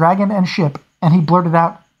linked dragon and ship, and he blurted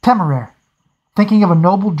out, "Temeraire," thinking of a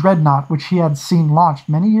noble dreadnought which he had seen launched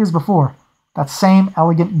many years before, that same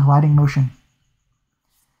elegant gliding motion.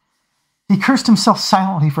 He cursed himself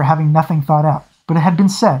silently for having nothing thought out, but it had been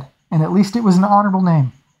said, and at least it was an honorable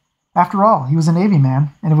name. After all, he was a Navy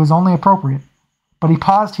man, and it was only appropriate. But he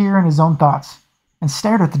paused here in his own thoughts, and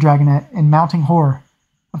stared at the dragonette in mounting horror.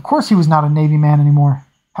 Of course he was not a Navy man anymore.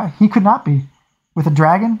 He could not be. With a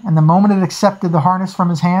dragon, and the moment it accepted the harness from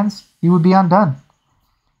his hands, he would be undone.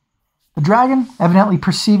 The dragon, evidently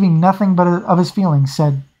perceiving nothing but of his feelings,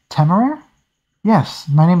 said, "Temeraire?" "Yes,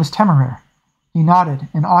 my name is Temeraire." He nodded,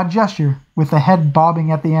 an odd gesture, with the head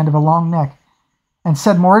bobbing at the end of a long neck, and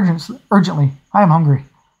said more urgently, "I am hungry."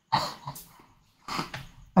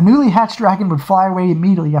 A newly hatched dragon would fly away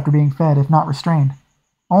immediately after being fed, if not restrained.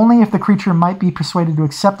 Only if the creature might be persuaded to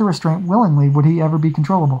accept the restraint willingly would he ever be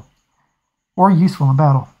controllable, or useful in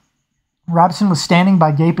battle. Rabson was standing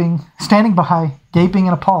by, gaping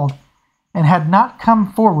and appalled, and had not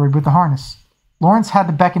come forward with the harness. Lawrence had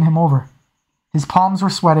to beckon him over. His palms were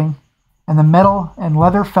sweating, and the metal and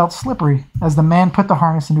leather felt slippery as the man put the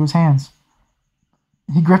harness into his hands.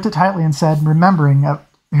 He gripped it tightly and said, remembering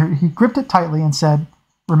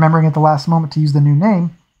at the last moment to use the new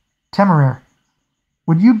name, "Temeraire,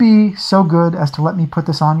 would you be so good as to let me put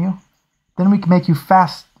this on you? Then we can make you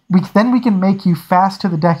fast. Then we can make you fast to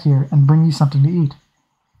the deck here and bring you something to eat."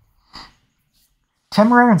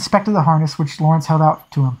 Temeraire inspected the harness which Lawrence held out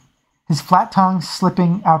to him, his flat tongue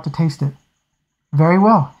slipping out to taste it. "Very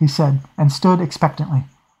well," he said, and stood expectantly.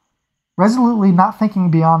 Resolutely not thinking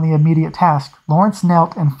beyond the immediate task, Lawrence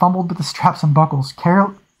knelt and fumbled with the straps and buckles,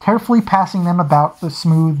 carefully passing them about the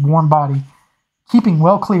smooth, warm body, keeping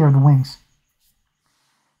well clear of the wings.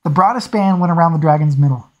 The broadest band went around the dragon's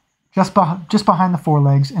middle, just behind the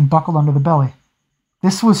forelegs, and buckled under the belly.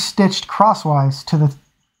 This was stitched crosswise to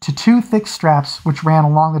two thick straps which ran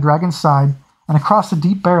along the dragon's side and across the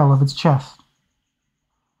deep barrel of its chest.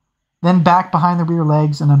 Then back behind the rear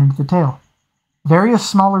legs and underneath the tail. Various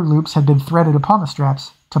smaller loops had been threaded upon the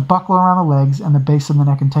straps to buckle around the legs and the base of the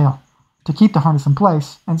neck and tail, to keep the harness in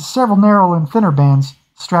place, and several narrow and thinner bands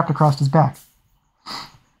strapped across his back.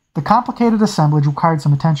 The complicated assemblage required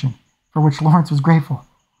some attention, for which Lawrence was grateful.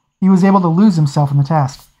 He was able to lose himself in the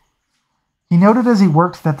task. He noted as he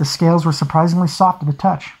worked that the scales were surprisingly soft to the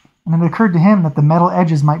touch, and it occurred to him that the metal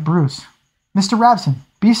edges might bruise. "Mr. Rabson,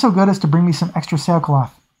 be so good as to bring me some extra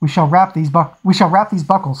sailcloth. We shall wrap these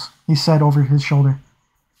buckles," he said over his shoulder.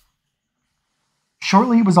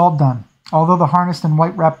 Shortly it was all done. Although the harnessed and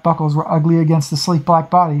white-wrapped buckles were ugly against the sleek black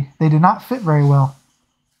body, they did not fit very well.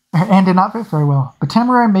 But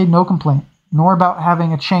Temeraire made no complaint, nor about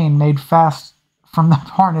having a chain made fast from the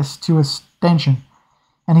harness to a stanchion,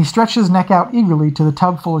 and he stretched his neck out eagerly to the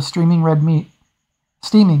tub full of steaming red meat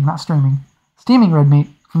from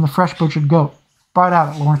the fresh butchered goat, brought out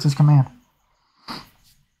at Lawrence's command.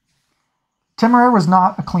 Temeraire was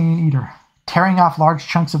not a clean eater, tearing off large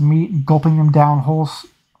chunks of meat and gulping them down whole,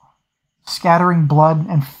 scattering blood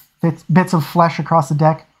and bits of flesh across the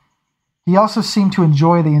deck. He also seemed to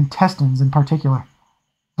enjoy the intestines in particular.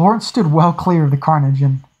 Lawrence stood well clear of the carnage,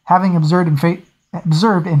 and having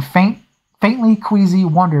observed in faintly queasy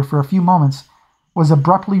wonder for a few moments, was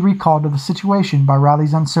abruptly recalled to the situation by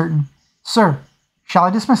Riley's uncertain, "Sir, shall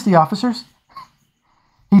I dismiss the officers?"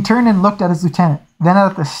 He turned and looked at his lieutenant, then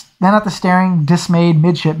at the staring, dismayed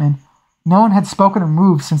midshipman. No one had spoken or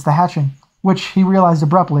moved since the hatching, which, he realized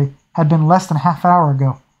abruptly, had been less than half an hour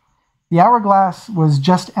ago. The hourglass was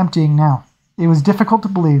just emptying now. It was difficult to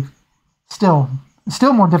believe. Still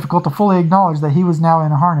more difficult to fully acknowledge that he was now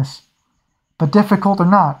in a harness. But difficult or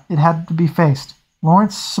not, it had to be faced.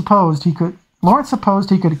 Lawrence supposed he could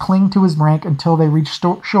cling to his rank until they reached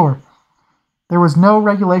shore. There was no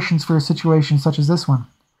regulations for a situation such as this one.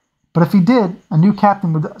 But if he did, a new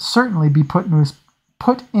captain would certainly be put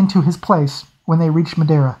into his place when they reached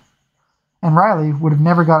Madeira, and Riley would have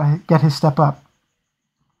never get his step up.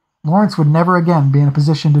 Lawrence would never again be in a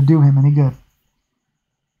position to do him any good.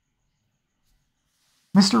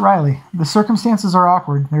 "Mr. Riley, the circumstances are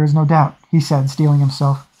awkward, there is no doubt," he said, steeling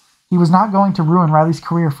himself. He was not going to ruin Riley's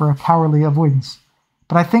career for a cowardly avoidance.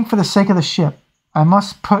 "But I think for the sake of the ship, I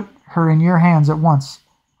must put her in your hands at once.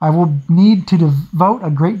 I will need to devote a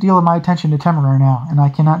great deal of my attention to Temeraire now, and I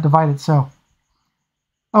cannot divide it so."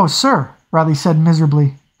 "Oh, sir," Riley said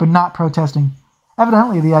miserably, but not protesting.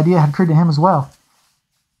 Evidently, the idea had occurred to him as well.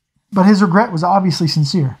 But his regret was obviously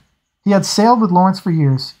sincere. He had sailed with Lawrence for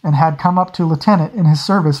years, and had come up to lieutenant in his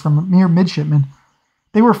service from a mere midshipman.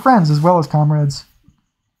 They were friends as well as comrades.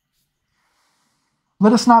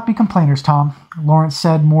 "Let us not be complainers, Tom," Lawrence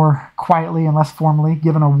said more quietly and less formally,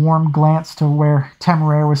 giving a warm glance to where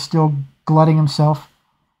Temeraire was still glutting himself.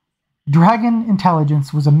 Dragon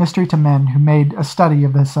intelligence was a mystery to men who made a study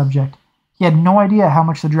of this subject. He had no idea how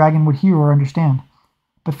much the dragon would hear or understand,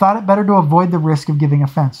 but thought it better to avoid the risk of giving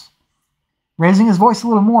offense. Raising his voice a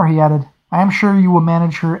little more, he added, "I am sure you will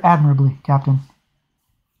manage her admirably, Captain."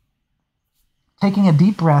 Taking a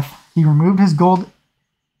deep breath, he removed his gold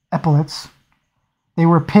epaulets. They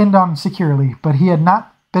were pinned on securely, but he had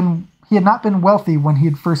not been wealthy when he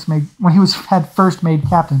had first made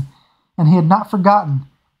captain, and he had not forgotten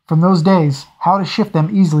from those days how to shift them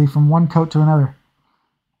easily from one coat to another.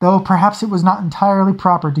 Though perhaps it was not entirely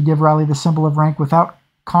proper to give Riley the symbol of rank without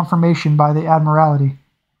confirmation by the Admiralty.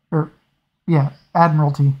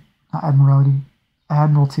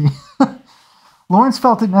 Lawrence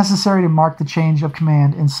felt it necessary to mark the change of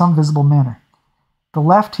command in some visible manner. The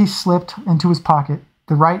left he slipped into his pocket,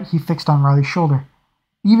 the right he fixed on Riley's shoulder.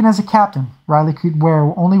 Even as a captain, Riley could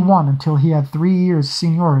wear only one until he had 3 years'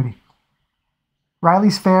 seniority.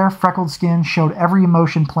 Riley's fair, freckled skin showed every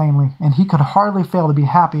emotion plainly, and he could hardly fail to be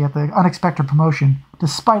happy at the unexpected promotion,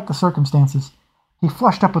 despite the circumstances. He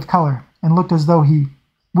flushed up with color, and looked as though he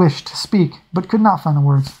wished to speak, but could not find the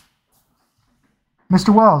words.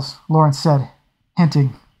 "Mr. Wells," Lawrence said,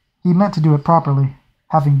 hinting. He meant to do it properly,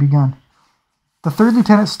 having begun. The third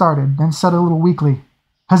lieutenant started, then said a little weakly,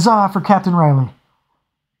 "Huzzah for Captain Riley."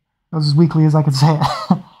 That was as weakly as I could say it.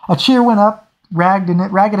 A cheer went up, ragged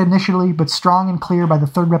initially, but strong and clear by the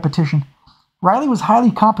third repetition. Riley was a highly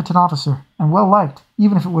competent officer, and well-liked,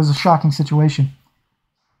 even if it was a shocking situation.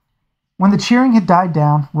 When the cheering had died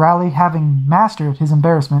down, Riley, having mastered his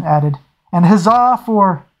embarrassment, added, "And huzzah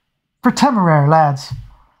for Temeraire, lads."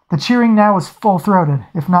 The cheering now was full-throated,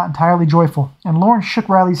 if not entirely joyful, and Lawrence shook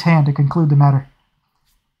Riley's hand to conclude the matter.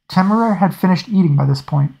 Temeraire had finished eating by this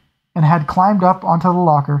point, and had climbed up onto a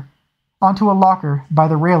locker by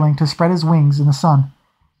the railing to spread his wings in the sun,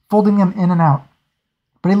 folding them in and out.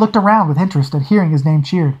 But he looked around with interest at hearing his name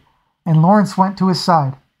cheered, and Lawrence went to his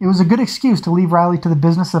side. It was a good excuse to leave Riley to the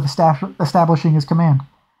business of establishing his command,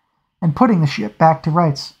 and putting the ship back to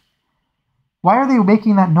rights. "Why are they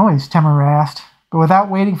making that noise?" Temeraire asked, but without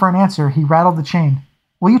waiting for an answer, he rattled the chain.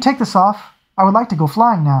 "Will you take this off? I would like to go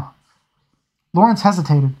flying now." Lawrence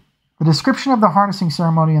hesitated. The description of the harnessing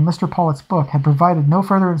ceremony in Mr. Pollitt's book had provided no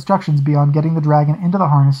further instructions beyond getting the dragon into the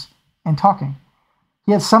harness and talking.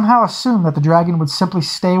 He had somehow assumed that the dragon would simply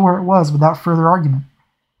stay where it was without further argument.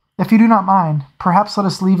 "If you do not mind, perhaps let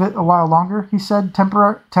us leave it a while longer," he said,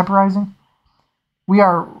 temporizing. "We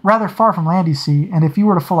are rather far from land, you see, and if you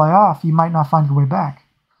were to fly off, you might not find your way back."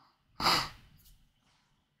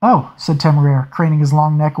 "Oh," said Temeraire, craning his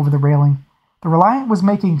long neck over the railing. The Reliant was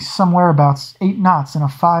making somewhere about 8 knots in a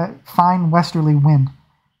fine westerly wind,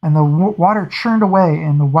 and the water churned away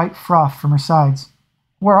in the white froth from her sides.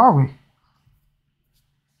 "Where are we?"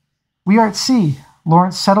 "We are at sea."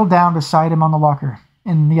 Lawrence settled down beside him on the locker.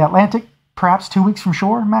 "In the Atlantic, perhaps 2 weeks from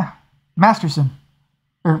shore. Masterson?"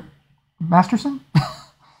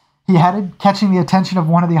 he added, catching the attention of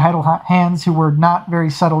one of the idle hands who were not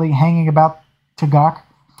very subtly hanging about to gawk.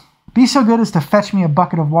 "Be so good as to fetch me a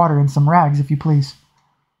bucket of water and some rags, if you please."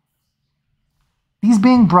 These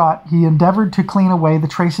being brought, he endeavored to clean away the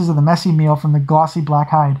traces of the messy meal from the glossy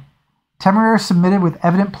black hide. Temeraire submitted with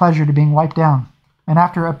evident pleasure to being wiped down, and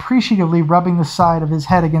after appreciatively rubbing the side of his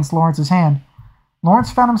head against Lawrence's hand,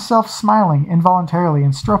 Lawrence found himself smiling involuntarily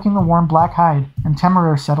and stroking the warm black hide, and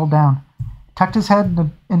Temeraire settled down, tucked his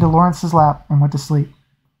head into Lawrence's lap, and went to sleep.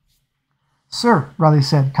 "Sir," Riley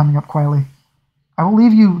said, coming up quietly, "I will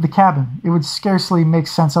leave you the cabin. It would scarcely make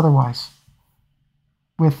sense otherwise."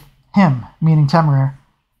 With him, meaning Temeraire.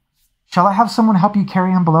 "Shall I have someone help you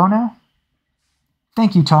carry him below now?"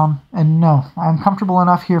 "Thank you, Tom, and no, I am comfortable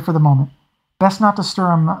enough here for the moment. Best not to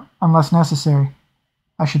stir him unless necessary,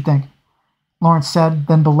 I should think," Lawrence said,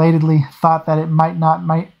 then belatedly thought that it might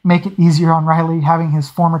make it easier on Riley having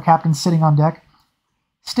his former captain sitting on deck.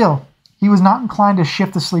 Still, he was not inclined to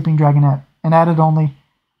shift the sleeping dragonette, and added only,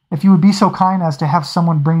 "If you would be so kind as to have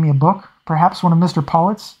someone bring me a book, perhaps one of Mr.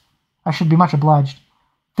 Pollitt's, I should be much obliged,"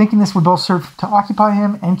 thinking this would both serve to occupy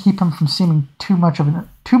him and keep him from seeming too much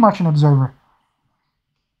an observer.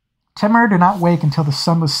 Temeraire did not wake until the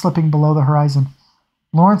sun was slipping below the horizon.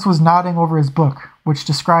 Lawrence was nodding over his book, which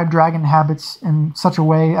described dragon habits in such a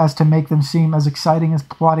way as to make them seem as exciting as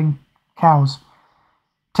plotting cows.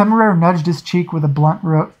 Temeraire nudged his cheek with a blunt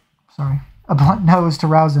nose to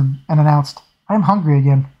rouse him, and announced, "I am hungry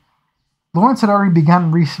again." Lawrence had already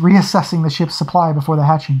begun reassessing the ship's supply before the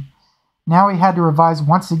hatching. Now he had to revise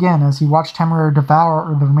once again as he watched Temeraire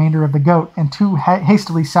devour the remainder of the goat and 2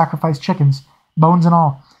 hastily sacrificed chickens, bones and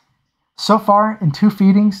all. So far, in 2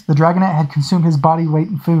 feedings, the dragonet had consumed his body weight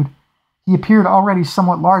in food. He appeared already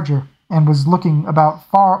somewhat larger and was looking about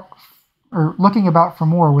for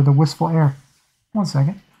more with a wistful air. One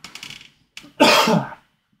second.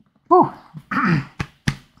 Whew.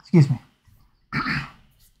 Excuse me.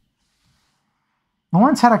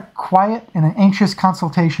 Lawrence had a quiet and an anxious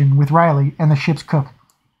consultation with Riley and the ship's cook.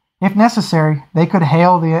 If necessary, they could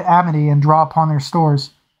hail the Amity and draw upon their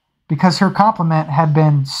stores, because her complement had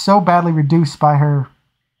been so badly reduced by her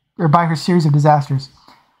series of disasters.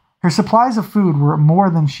 Her supplies of food were more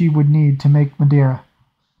than she would need to make Madeira.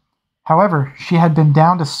 However, she had been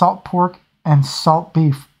down to salt pork and salt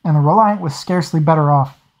beef, and the Reliant was scarcely better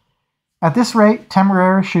off. At this rate,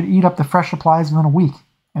 Temeraire should eat up the fresh supplies within a week,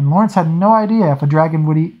 and Lawrence had no idea if a dragon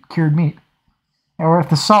would eat cured meat, or if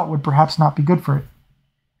the salt would perhaps not be good for it.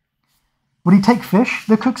 Would he take fish,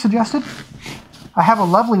 the cook suggested? "I have a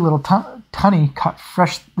lovely little tunny caught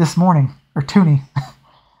fresh this morning, or toonie,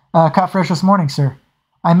 caught fresh this morning, sir.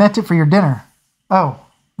 I meant it for your dinner." "Oh,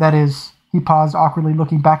 that is..." He paused awkwardly,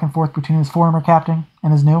 looking back and forth between his former captain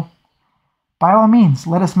and his new. "By all means,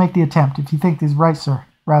 let us make the attempt, if you think it is right, sir,"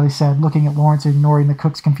 Riley said, looking at Lawrence and ignoring the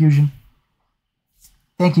cook's confusion.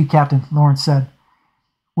 "Thank you, Captain," Lawrence said.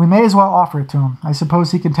 "We may as well offer it to him. I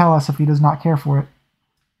suppose he can tell us if he does not care for it."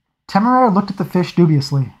 Temeraire looked at the fish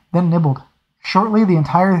dubiously, then nibbled. Shortly, the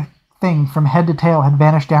entire thing from head to tail had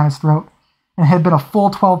vanished down his throat, and had been a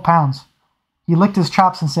full 12 pounds. He licked his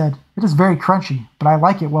chops and said, "It is very crunchy, but I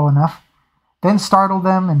like it well enough," then startled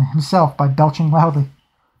them and himself by belching loudly.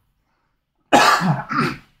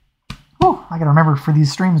 Whew, I gotta remember for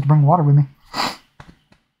these streams to bring water with me.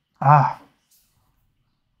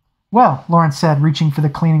 "Well," Lawrence said, reaching for the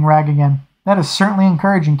cleaning rag again, "that is certainly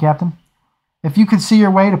encouraging, Captain. If you could see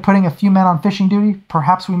your way to putting a few men on fishing duty,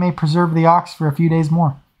 perhaps we may preserve the ox for a few days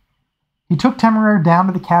more." He took Temeraire down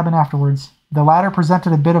to the cabin afterwards. The latter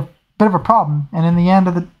presented a bit of a problem, and in the end,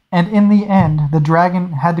 the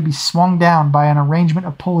dragon had to be swung down by an arrangement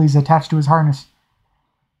of pulleys attached to his harness.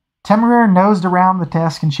 Temeraire nosed around the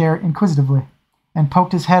desk and chair inquisitively, and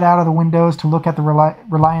poked his head out of the windows to look at the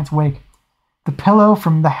Reliant's wake. The pillow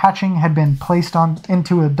from the hatching had been placed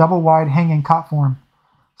into a double-wide hanging cot form,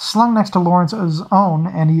 slung next to Lawrence's own,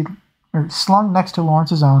 and he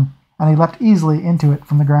leapt easily into it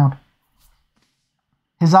from the ground.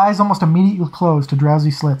 His eyes almost immediately closed to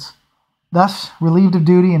drowsy slits. Thus, relieved of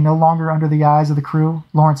duty and no longer under the eyes of the crew,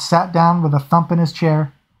 Lawrence sat down with a thump in his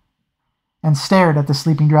chair and stared at the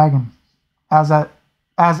sleeping dragon, as at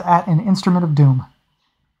an instrument of doom.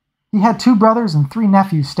 He had 2 brothers and 3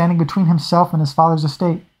 nephews standing between himself and his father's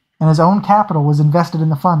estate, and his own capital was invested in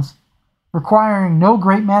the funds, requiring no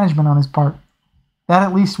great management on his part. That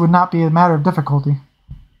at least would not be a matter of difficulty.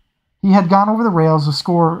 He had gone over the rails a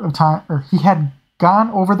score of times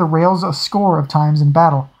in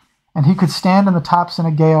battle, and he could stand in the tops in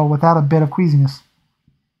a gale without a bit of queasiness.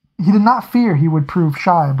 He did not fear he would prove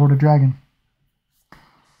shy aboard a dragon.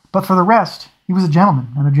 But for the rest, he was a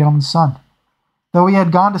gentleman and a gentleman's son. Though he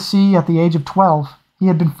had gone to sea at the age of 12, he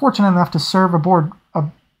had been fortunate enough to serve aboard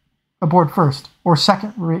first or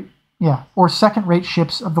second-rate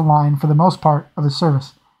ships of the line for the most part of his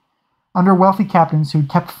service, under wealthy captains who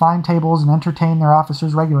kept fine tables and entertained their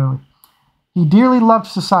officers regularly. He dearly loved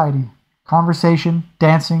society. Conversation,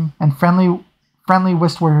 dancing, and friendly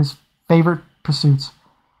whist were his favorite pursuits.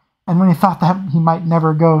 And when he thought that he might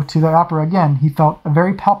never go to the opera again, he felt a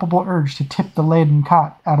very palpable urge to tip the laden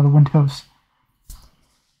cot out of the windows.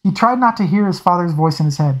 He tried not to hear his father's voice in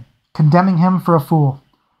his head, condemning him for a fool.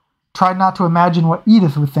 Tried not to imagine what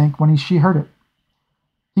Edith would think when she heard it.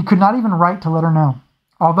 He could not even write to let her know.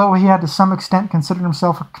 Although he had to some extent considered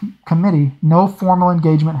himself a committee, no formal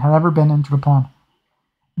engagement had ever been entered upon.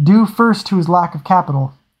 Due first to his lack of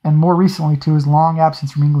capital, and more recently to his long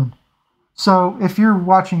absence from England. So, if you're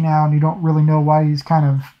watching now and you don't really know why he's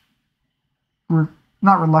kind of,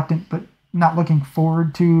 not reluctant, but not looking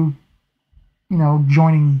forward to,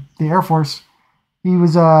 joining the Air Force, he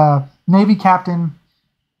was a Navy captain,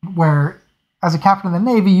 where as a captain of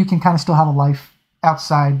the Navy, you can kind of still have a life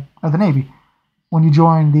outside of the Navy. When you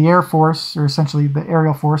join the Air Force, or essentially the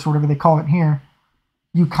Aerial Force, or whatever they call it here,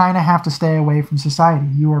 you kind of have to stay away from society.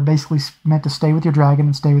 You are basically meant to stay with your dragon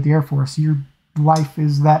and stay with the Air Force. You're life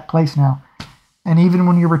is that place now. And even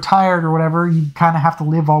when you're retired or whatever, you kind of have to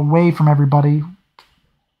live away from everybody,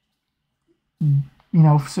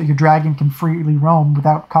 so your dragon can freely roam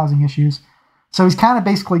without causing issues. So he's kind of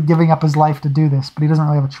basically giving up his life to do this, but he doesn't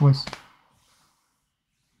really have a choice.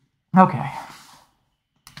 Okay.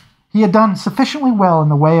 He had done sufficiently well in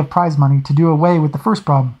the way of prize money to do away with the first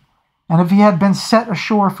problem, and if he had been set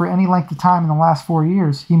ashore for any length of time in the last 4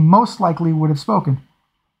 years, he most likely would have spoken.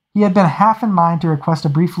 He had been half in mind to request a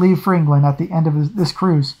brief leave for England at the end of this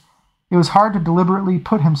cruise. It was hard to deliberately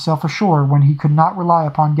put himself ashore when he could not rely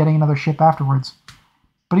upon getting another ship afterwards.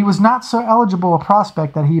 But he was not so eligible a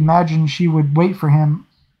prospect that he imagined she would wait for him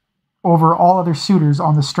over all other suitors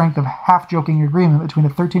on the strength of half-joking agreement between a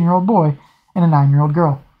 13-year-old boy and a 9-year-old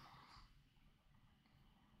girl.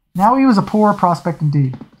 Now he was a poor prospect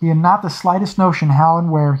indeed. He had not the slightest notion how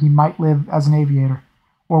and where he might live as an aviator,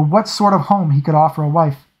 or what sort of home he could offer a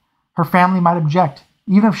wife. Her family might object,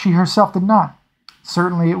 even if she herself did not.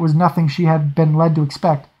 Certainly it was nothing she had been led to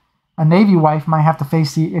expect. A Navy wife might have to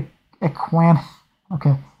face the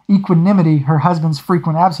equanimity her husband's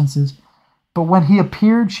frequent absences, but when he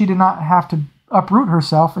appeared she did not have to uproot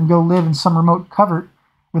herself and go live in some remote covert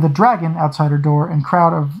with a dragon outside her door and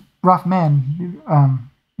crowd of rough men,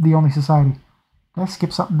 the only society. Did I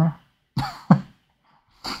skip something there?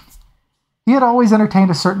 He had always entertained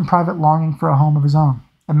a certain private longing for a home of his own,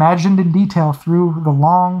 imagined in detail through the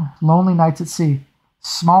long, lonely nights at sea,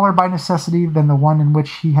 smaller by necessity than the one in which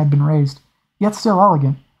he had been raised, yet still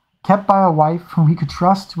elegant, kept by a wife whom he could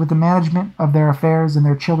trust with the management of their affairs and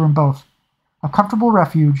their children both, a comfortable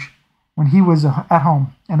refuge when he was at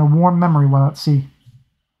home, and a warm memory while at sea.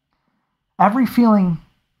 Every feeling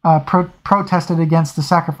protested against the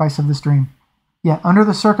sacrifice of this dream, yet under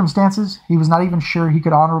the circumstances he was not even sure he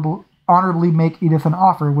could honorably make Edith an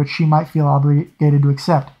offer which she might feel obligated to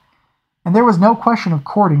accept. And there was no question of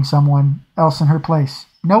courting someone else in her place.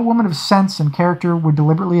 No woman of sense and character would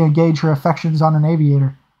deliberately engage her affections on an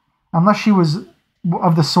aviator, unless she was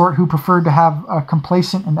of the sort who preferred to have a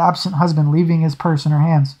complacent and absent husband leaving his purse in her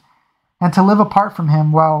hands, and to live apart from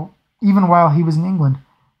him even while he was in England.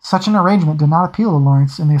 Such an arrangement did not appeal to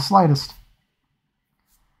Lawrence in the slightest.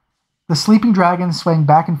 The sleeping dragon swaying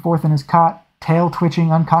back and forth in his cot, tail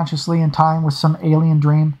twitching unconsciously in time with some alien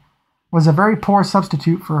dream, was a very poor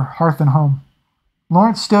substitute for hearth and home.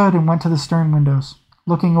 Lawrence stood and went to the stern windows,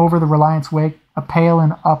 looking over the Reliance wake, a pale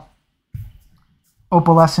and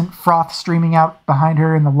opalescent froth streaming out behind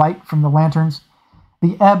her in the light from the lanterns.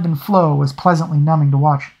 The ebb and flow was pleasantly numbing to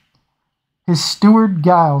watch. His steward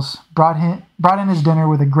Giles brought in his dinner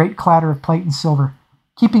with a great clatter of plate and silver,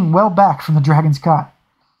 keeping well back from the dragon's cot.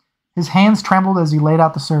 His hands trembled as he laid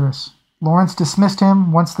out the service. Lawrence dismissed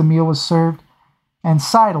him once the meal was served, and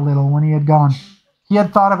sighed a little when he had gone. He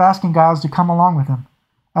had thought of asking Giles to come along with him,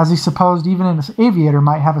 as he supposed even an aviator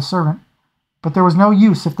might have a servant, but there was no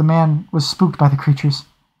use if the man was spooked by the creatures.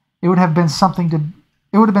 It would have been something to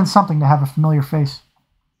have a familiar face.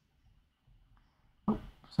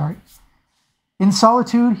 In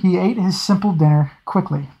solitude, he ate his simple dinner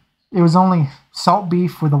quickly. It was only salt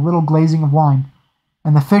beef with a little glazing of wine,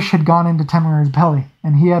 and the fish had gone into Temeraire's belly,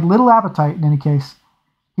 and he had little appetite in any case.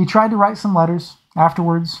 He tried to write some letters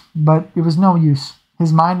afterwards, but it was no use.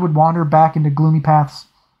 His mind would wander back into gloomy paths,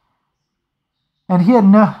 and he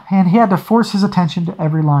had to force his attention to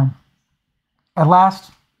every line. At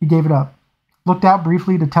last, he gave it up, looked out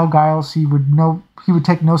briefly to tell Giles he would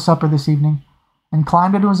take no supper this evening, and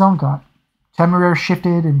climbed into his own cot. Temeraire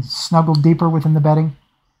shifted and snuggled deeper within the bedding.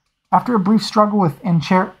 After a brief struggle with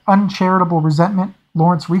uncharitable resentment,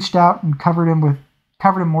 Lawrence reached out and covered him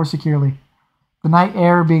more securely, the night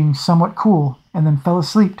air being somewhat cool, and then fell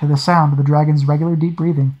asleep to the sound of the dragon's regular deep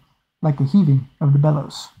breathing, like the heaving of the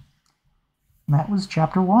bellows. And that was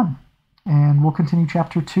chapter 1, and we'll continue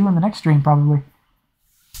chapter 2 in the next stream probably.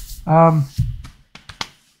 So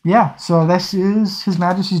this is His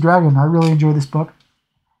Majesty's Dragon. I really enjoy this book.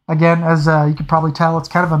 Again, as you could probably tell, it's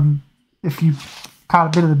kind of if you caught a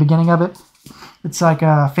bit of the beginning of it, it's like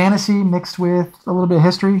a fantasy mixed with a little bit of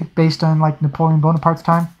history based on like Napoleon Bonaparte's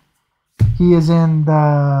time. He is in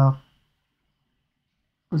the,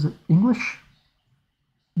 was it English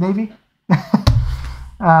Navy?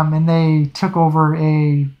 And they took over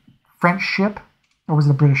a French ship, or was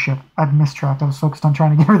it a British ship? I've missed track. I was focused on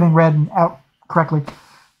trying to get everything read and out correctly.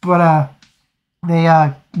 But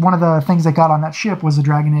one of the things that got on that ship was a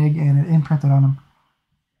dragon egg, and it imprinted on him.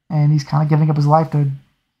 And he's kind of giving up his life to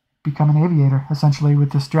become an aviator, essentially,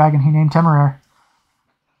 with this dragon he named Temeraire.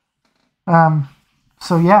 On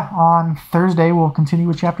Thursday we'll continue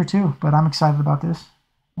with chapter 2, but I'm excited about this,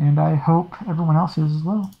 and I hope everyone else is as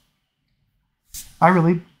well. I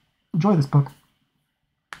really enjoy this book.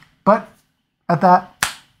 But at that,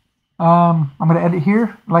 I'm going to end it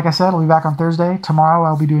here. Like I said, I'll be back on Thursday. Tomorrow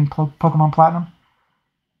I'll be doing Pokemon Platinum.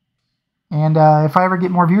 And if I ever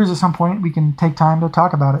get more viewers at some point, we can take time to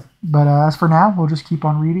talk about it. But as for now, we'll just keep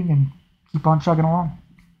on reading and keep on chugging along.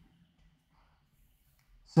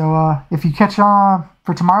 So if you catch on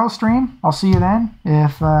for tomorrow's stream, I'll see you then.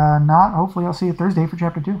 If not, hopefully I'll see you Thursday for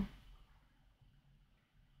Chapter 2.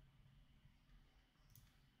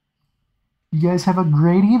 You guys have a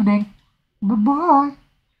great evening. Bye-bye.